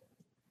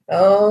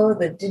 Oh,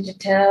 the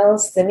digital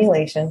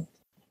stimulation.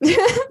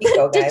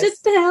 Go, guys.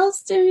 Digital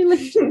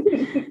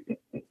stimulation.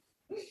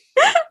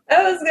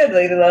 That was good,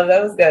 Lady Love.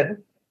 That was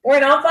good.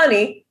 Weren't all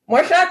funny,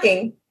 more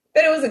shocking,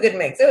 but it was a good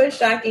mix. It was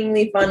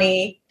shockingly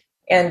funny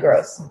and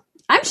gross.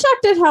 I'm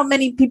shocked at how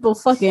many people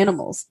fuck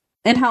animals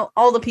and how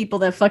all the people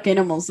that fuck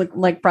animals look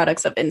like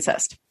products of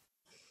incest.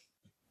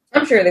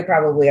 I'm sure they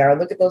probably are.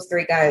 Look at those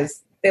 3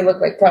 guys. They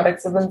look like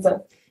products of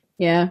incest.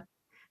 Yeah.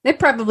 They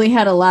probably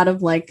had a lot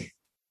of like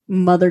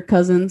mother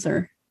cousins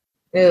or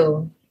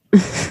Ew.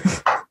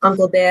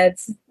 Uncle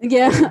dads.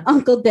 Yeah,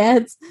 uncle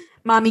dads,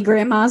 mommy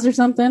grandmas or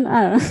something.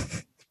 I don't know.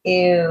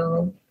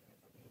 Ew.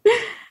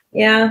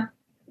 Yeah.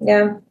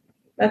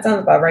 That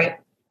sounds about right.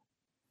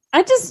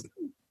 I just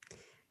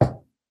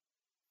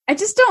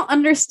don't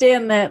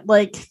understand that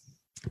like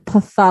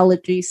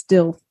pathology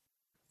still.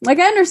 Like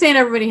I understand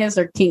everybody has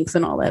their kinks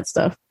and all that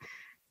stuff.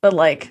 But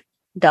like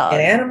dog. An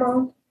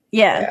animal?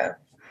 Yeah.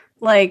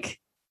 Like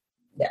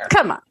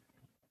come on.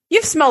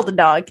 You've smelled a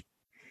dog.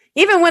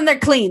 Even when they're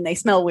clean, they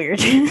smell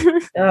weird.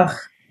 Ugh.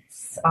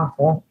 It's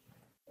awful.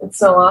 It's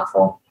so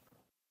awful.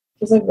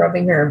 She's like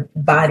rubbing her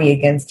body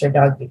against her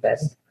doggy bed.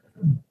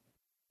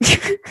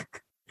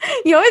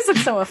 You always look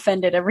so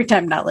offended every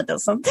time Nala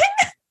does something.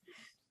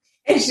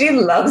 And she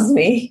loves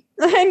me.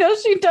 I know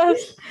she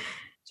does.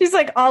 She's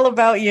like all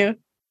about you.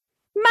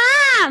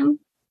 Mom!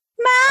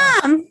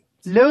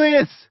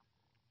 Lewis!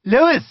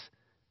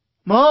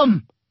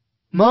 Mom!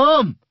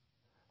 Mommy!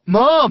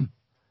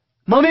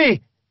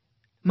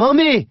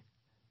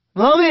 Mama!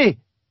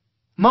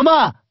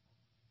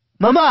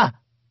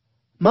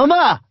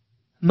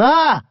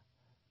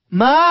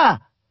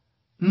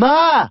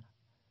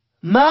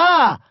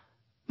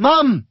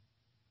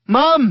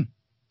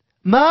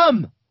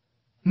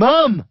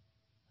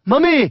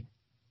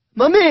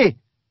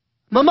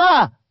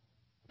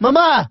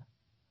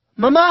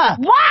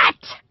 What?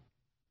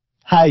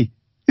 Hi.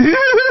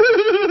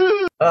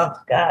 Oh,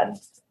 God.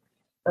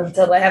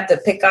 Until I have to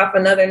pick off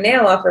another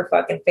nail off her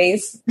fucking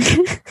face.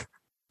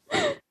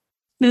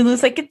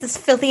 Lulu's like, get this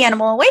filthy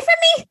animal away from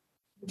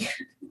me.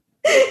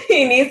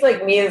 He needs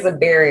like me as a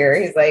barrier.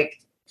 He's like,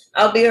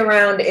 I'll be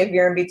around if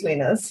you're in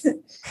between us.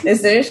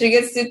 As soon as she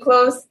gets too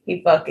close,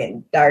 he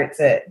fucking darts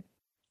it.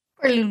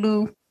 Poor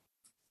Lulu.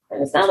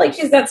 And it's not like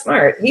she's that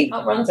smart. He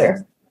outruns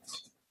her.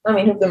 I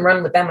mean, who can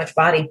run with that much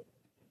body?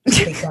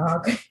 Big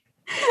dog.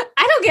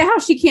 I don't get how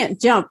she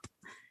can't jump.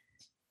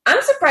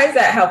 I'm surprised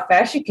at how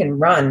fast she can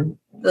run.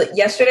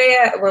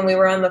 Yesterday, when we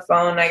were on the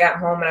phone, I got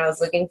home and I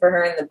was looking for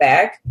her in the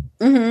back.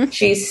 Mm-hmm.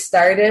 She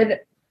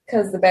started,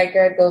 because the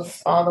backyard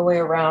goes all the way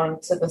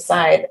around to the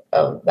side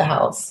of the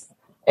house.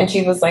 And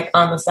she was like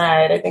on the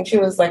side. I think she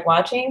was like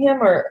watching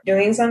him or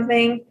doing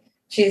something.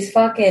 She's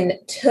fucking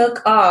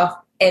took off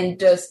and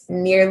just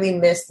nearly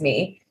missed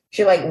me.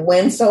 She like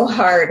went so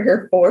hard,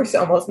 her force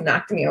almost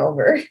knocked me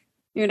over.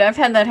 Dude, I've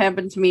had that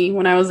happen to me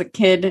when I was a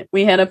kid.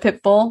 We had a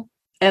pit bull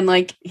and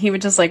like he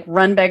would just like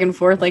run back and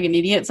forth like an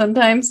idiot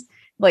sometimes,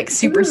 like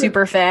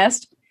super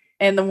fast.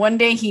 And the one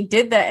day he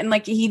did that and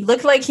like he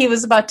looked like he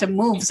was about to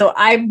move. So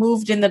I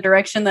moved in the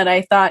direction that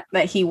I thought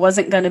that he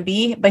wasn't going to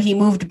be, but he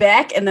moved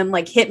back and then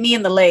like hit me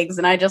in the legs.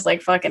 And I just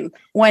like fucking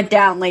went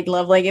down like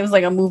love. Like it was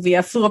like a movie.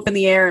 I flew up in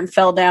the air and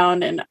fell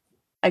down. And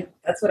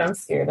that's what I'm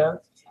scared of.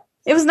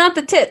 It was not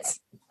the tits.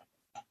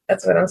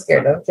 That's what I'm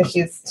scared of. Because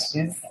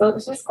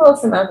she's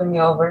close enough to me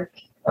over.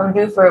 I'm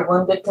due for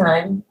one good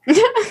time.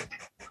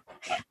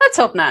 Let's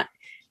hope not.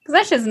 Because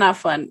that shit's not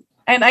fun.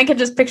 And I could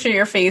just picture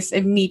your face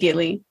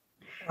immediately.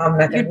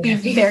 You'd be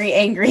very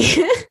angry.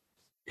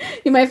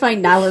 You might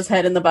find Nala's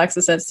head in the box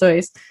of Seth's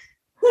toys.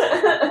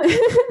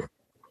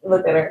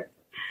 Look at her.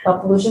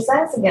 Up Lucius'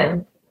 ass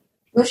again.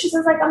 Lucius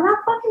is like, I'm not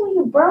fucking with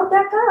you, bro.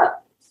 Back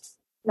up.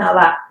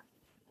 Nala.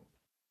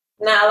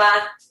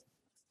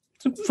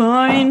 It's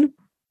fine.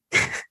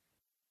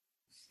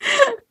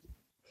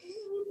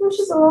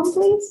 Lucius alone,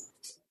 please.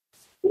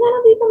 You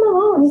gotta leave him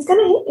alone. He's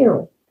gonna hit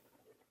you.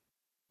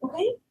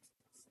 Okay?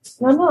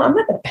 No, I'm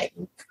not gonna pet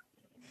you.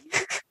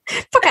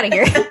 Fuck out of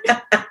here.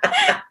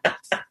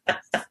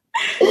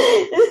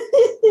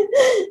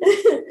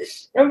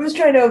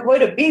 just trying to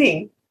avoid a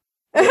beating.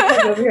 I'm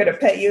coming over here to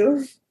pet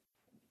you.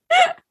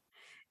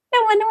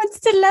 No one wants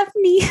to love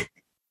me.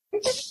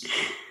 This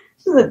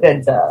is a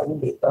good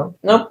dog, Lito.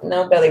 Nope,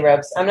 no belly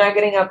rubs. I'm not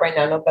getting up right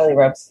now. No belly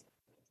rubs.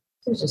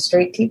 There's just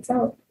straight teats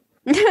out.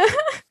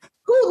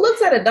 Who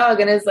looks at a dog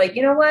and is like,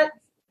 you know what?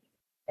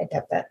 I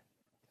tap that.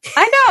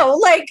 I know,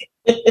 like.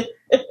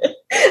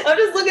 I'm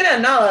just looking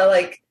at Nala,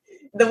 like,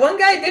 the one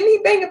guy, didn't he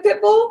bang a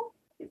pit bull?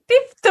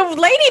 The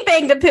lady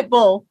banged a pit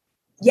bull.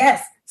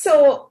 Yes.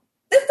 So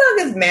this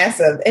dog is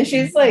massive, and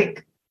she's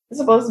like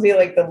supposed to be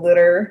like the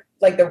litter,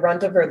 like the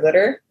runt of her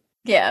litter.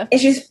 Yeah. And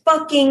she's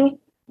fucking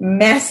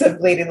massive,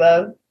 Lady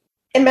Love.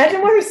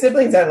 Imagine what her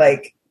siblings are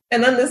like.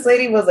 And then this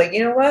lady was like,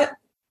 you know what?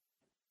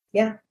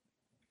 Yeah.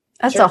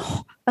 That's sure.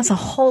 that's a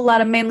whole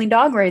lot of manly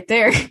dog right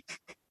there.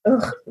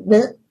 Ugh.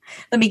 Let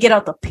me get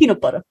out the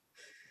peanut butter.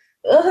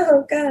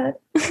 Oh, God.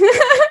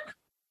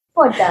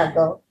 Poor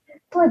doggo.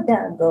 Poor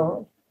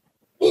doggo.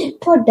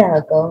 Poor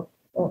doggo.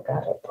 Oh,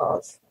 God, I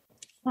pause.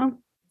 Well,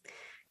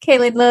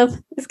 Kaylee,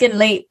 love, it's getting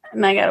late,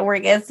 and I got to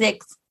work at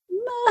 6.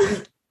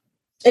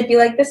 If you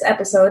like this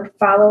episode,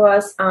 follow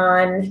us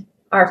on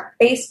our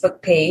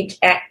Facebook page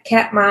at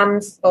Cat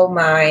Moms Oh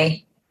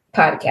My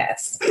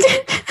Podcast.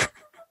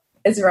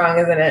 It's wrong,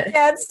 isn't it?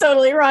 Yeah, it's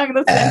totally wrong.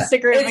 That's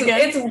Instagram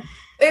again.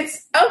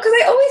 It's because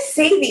I always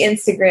say the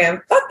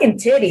Instagram. Fucking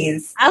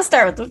titties. I'll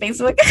start with the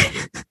Facebook.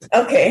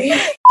 Okay.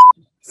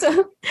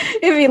 So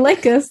if you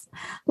like us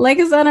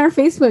on our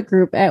Facebook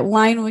group at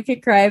Wine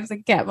Wicked Crimes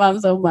and Cat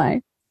Moms Oh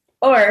My.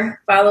 Or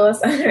follow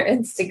us on our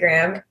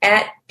Instagram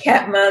at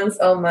Cat Moms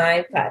Oh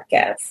My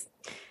Podcast.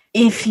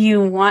 If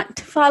you want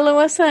to follow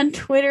us on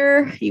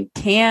Twitter, you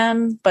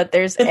can, but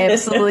there's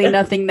absolutely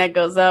nothing that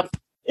goes up.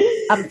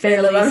 I'm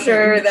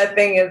sure that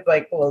thing is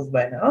like closed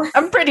by now.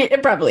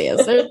 It probably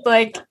is.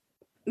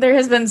 There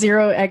has been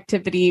zero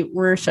activity.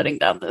 We're shutting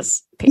down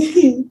this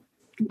page.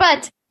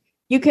 But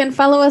you can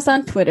follow us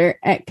on Twitter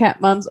at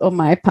Cat Moms Oh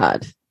My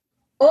Pod.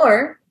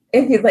 Or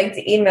if you'd like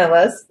to email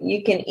us,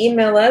 you can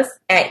email us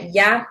at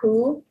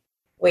Yahoo.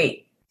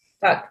 Wait,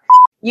 fuck.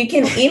 You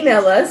can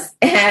email us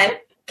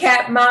at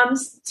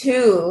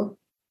catmoms2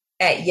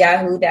 at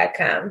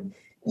yahoo.com.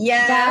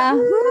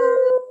 Yahoo.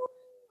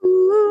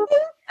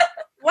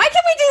 Why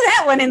can't we do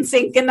that one in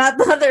sync and not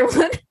the other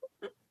one?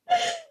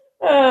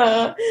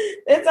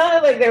 It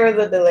sounded like there was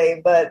a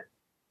delay, but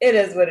it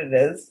is what it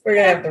is. We're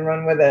going to have to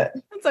run with it.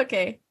 It's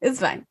okay. It's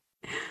fine.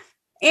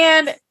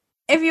 And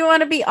if you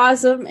want to be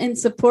awesome and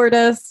support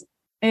us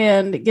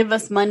and give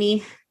us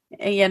money,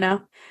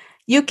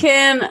 you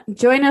can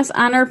join us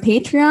on our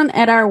Patreon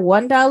at our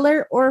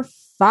 $1 or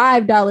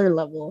 $5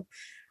 level.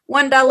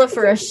 $1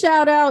 for a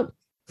shout out,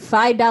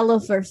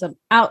 $5 for some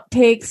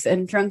outtakes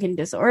and drunken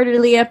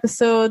disorderly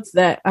episodes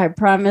that I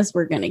promise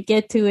we're going to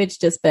get to. It's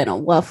just been a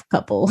rough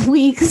couple of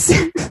weeks.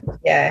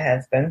 Yeah, it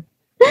has been.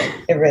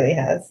 It really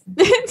has.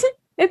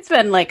 It's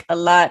been like a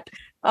lot.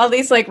 All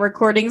these like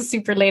recordings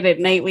super late at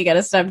night we got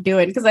to stop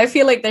doing because I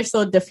feel like they're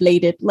so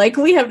deflated. Like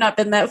we have not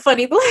been that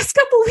funny the last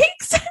couple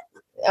weeks.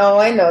 Oh,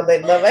 I know,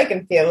 Lady Love. I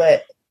can feel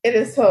it. It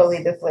is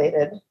totally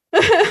deflated.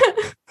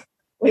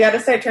 We got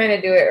to start trying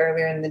to do it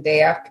earlier in the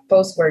day. After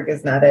post work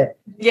is not it.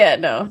 Yeah,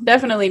 no,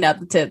 definitely not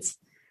the tits.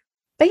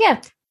 But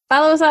yeah,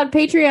 follow us on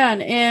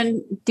Patreon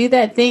and do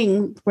that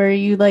thing where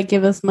you like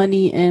give us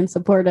money and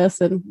support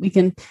us, and we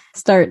can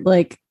start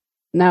like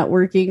not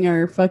working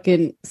our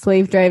fucking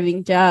slave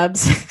driving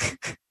jobs.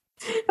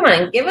 Come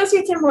on, give us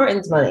your Tim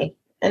Hortons money.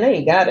 I know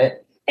you got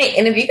it. Hey,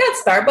 and if you got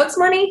Starbucks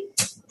money,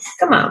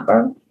 come on,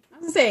 bro. I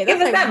was saying,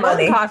 give us that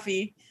money.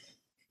 Coffee,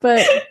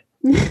 but.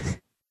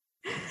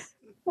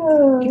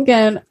 You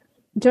can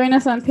join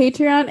us on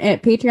Patreon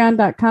at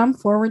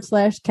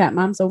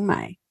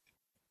patreon.com/catmomsommy.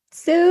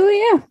 So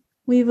yeah,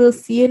 we will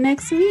see you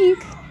next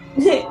week.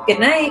 Good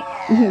night.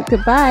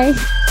 Goodbye.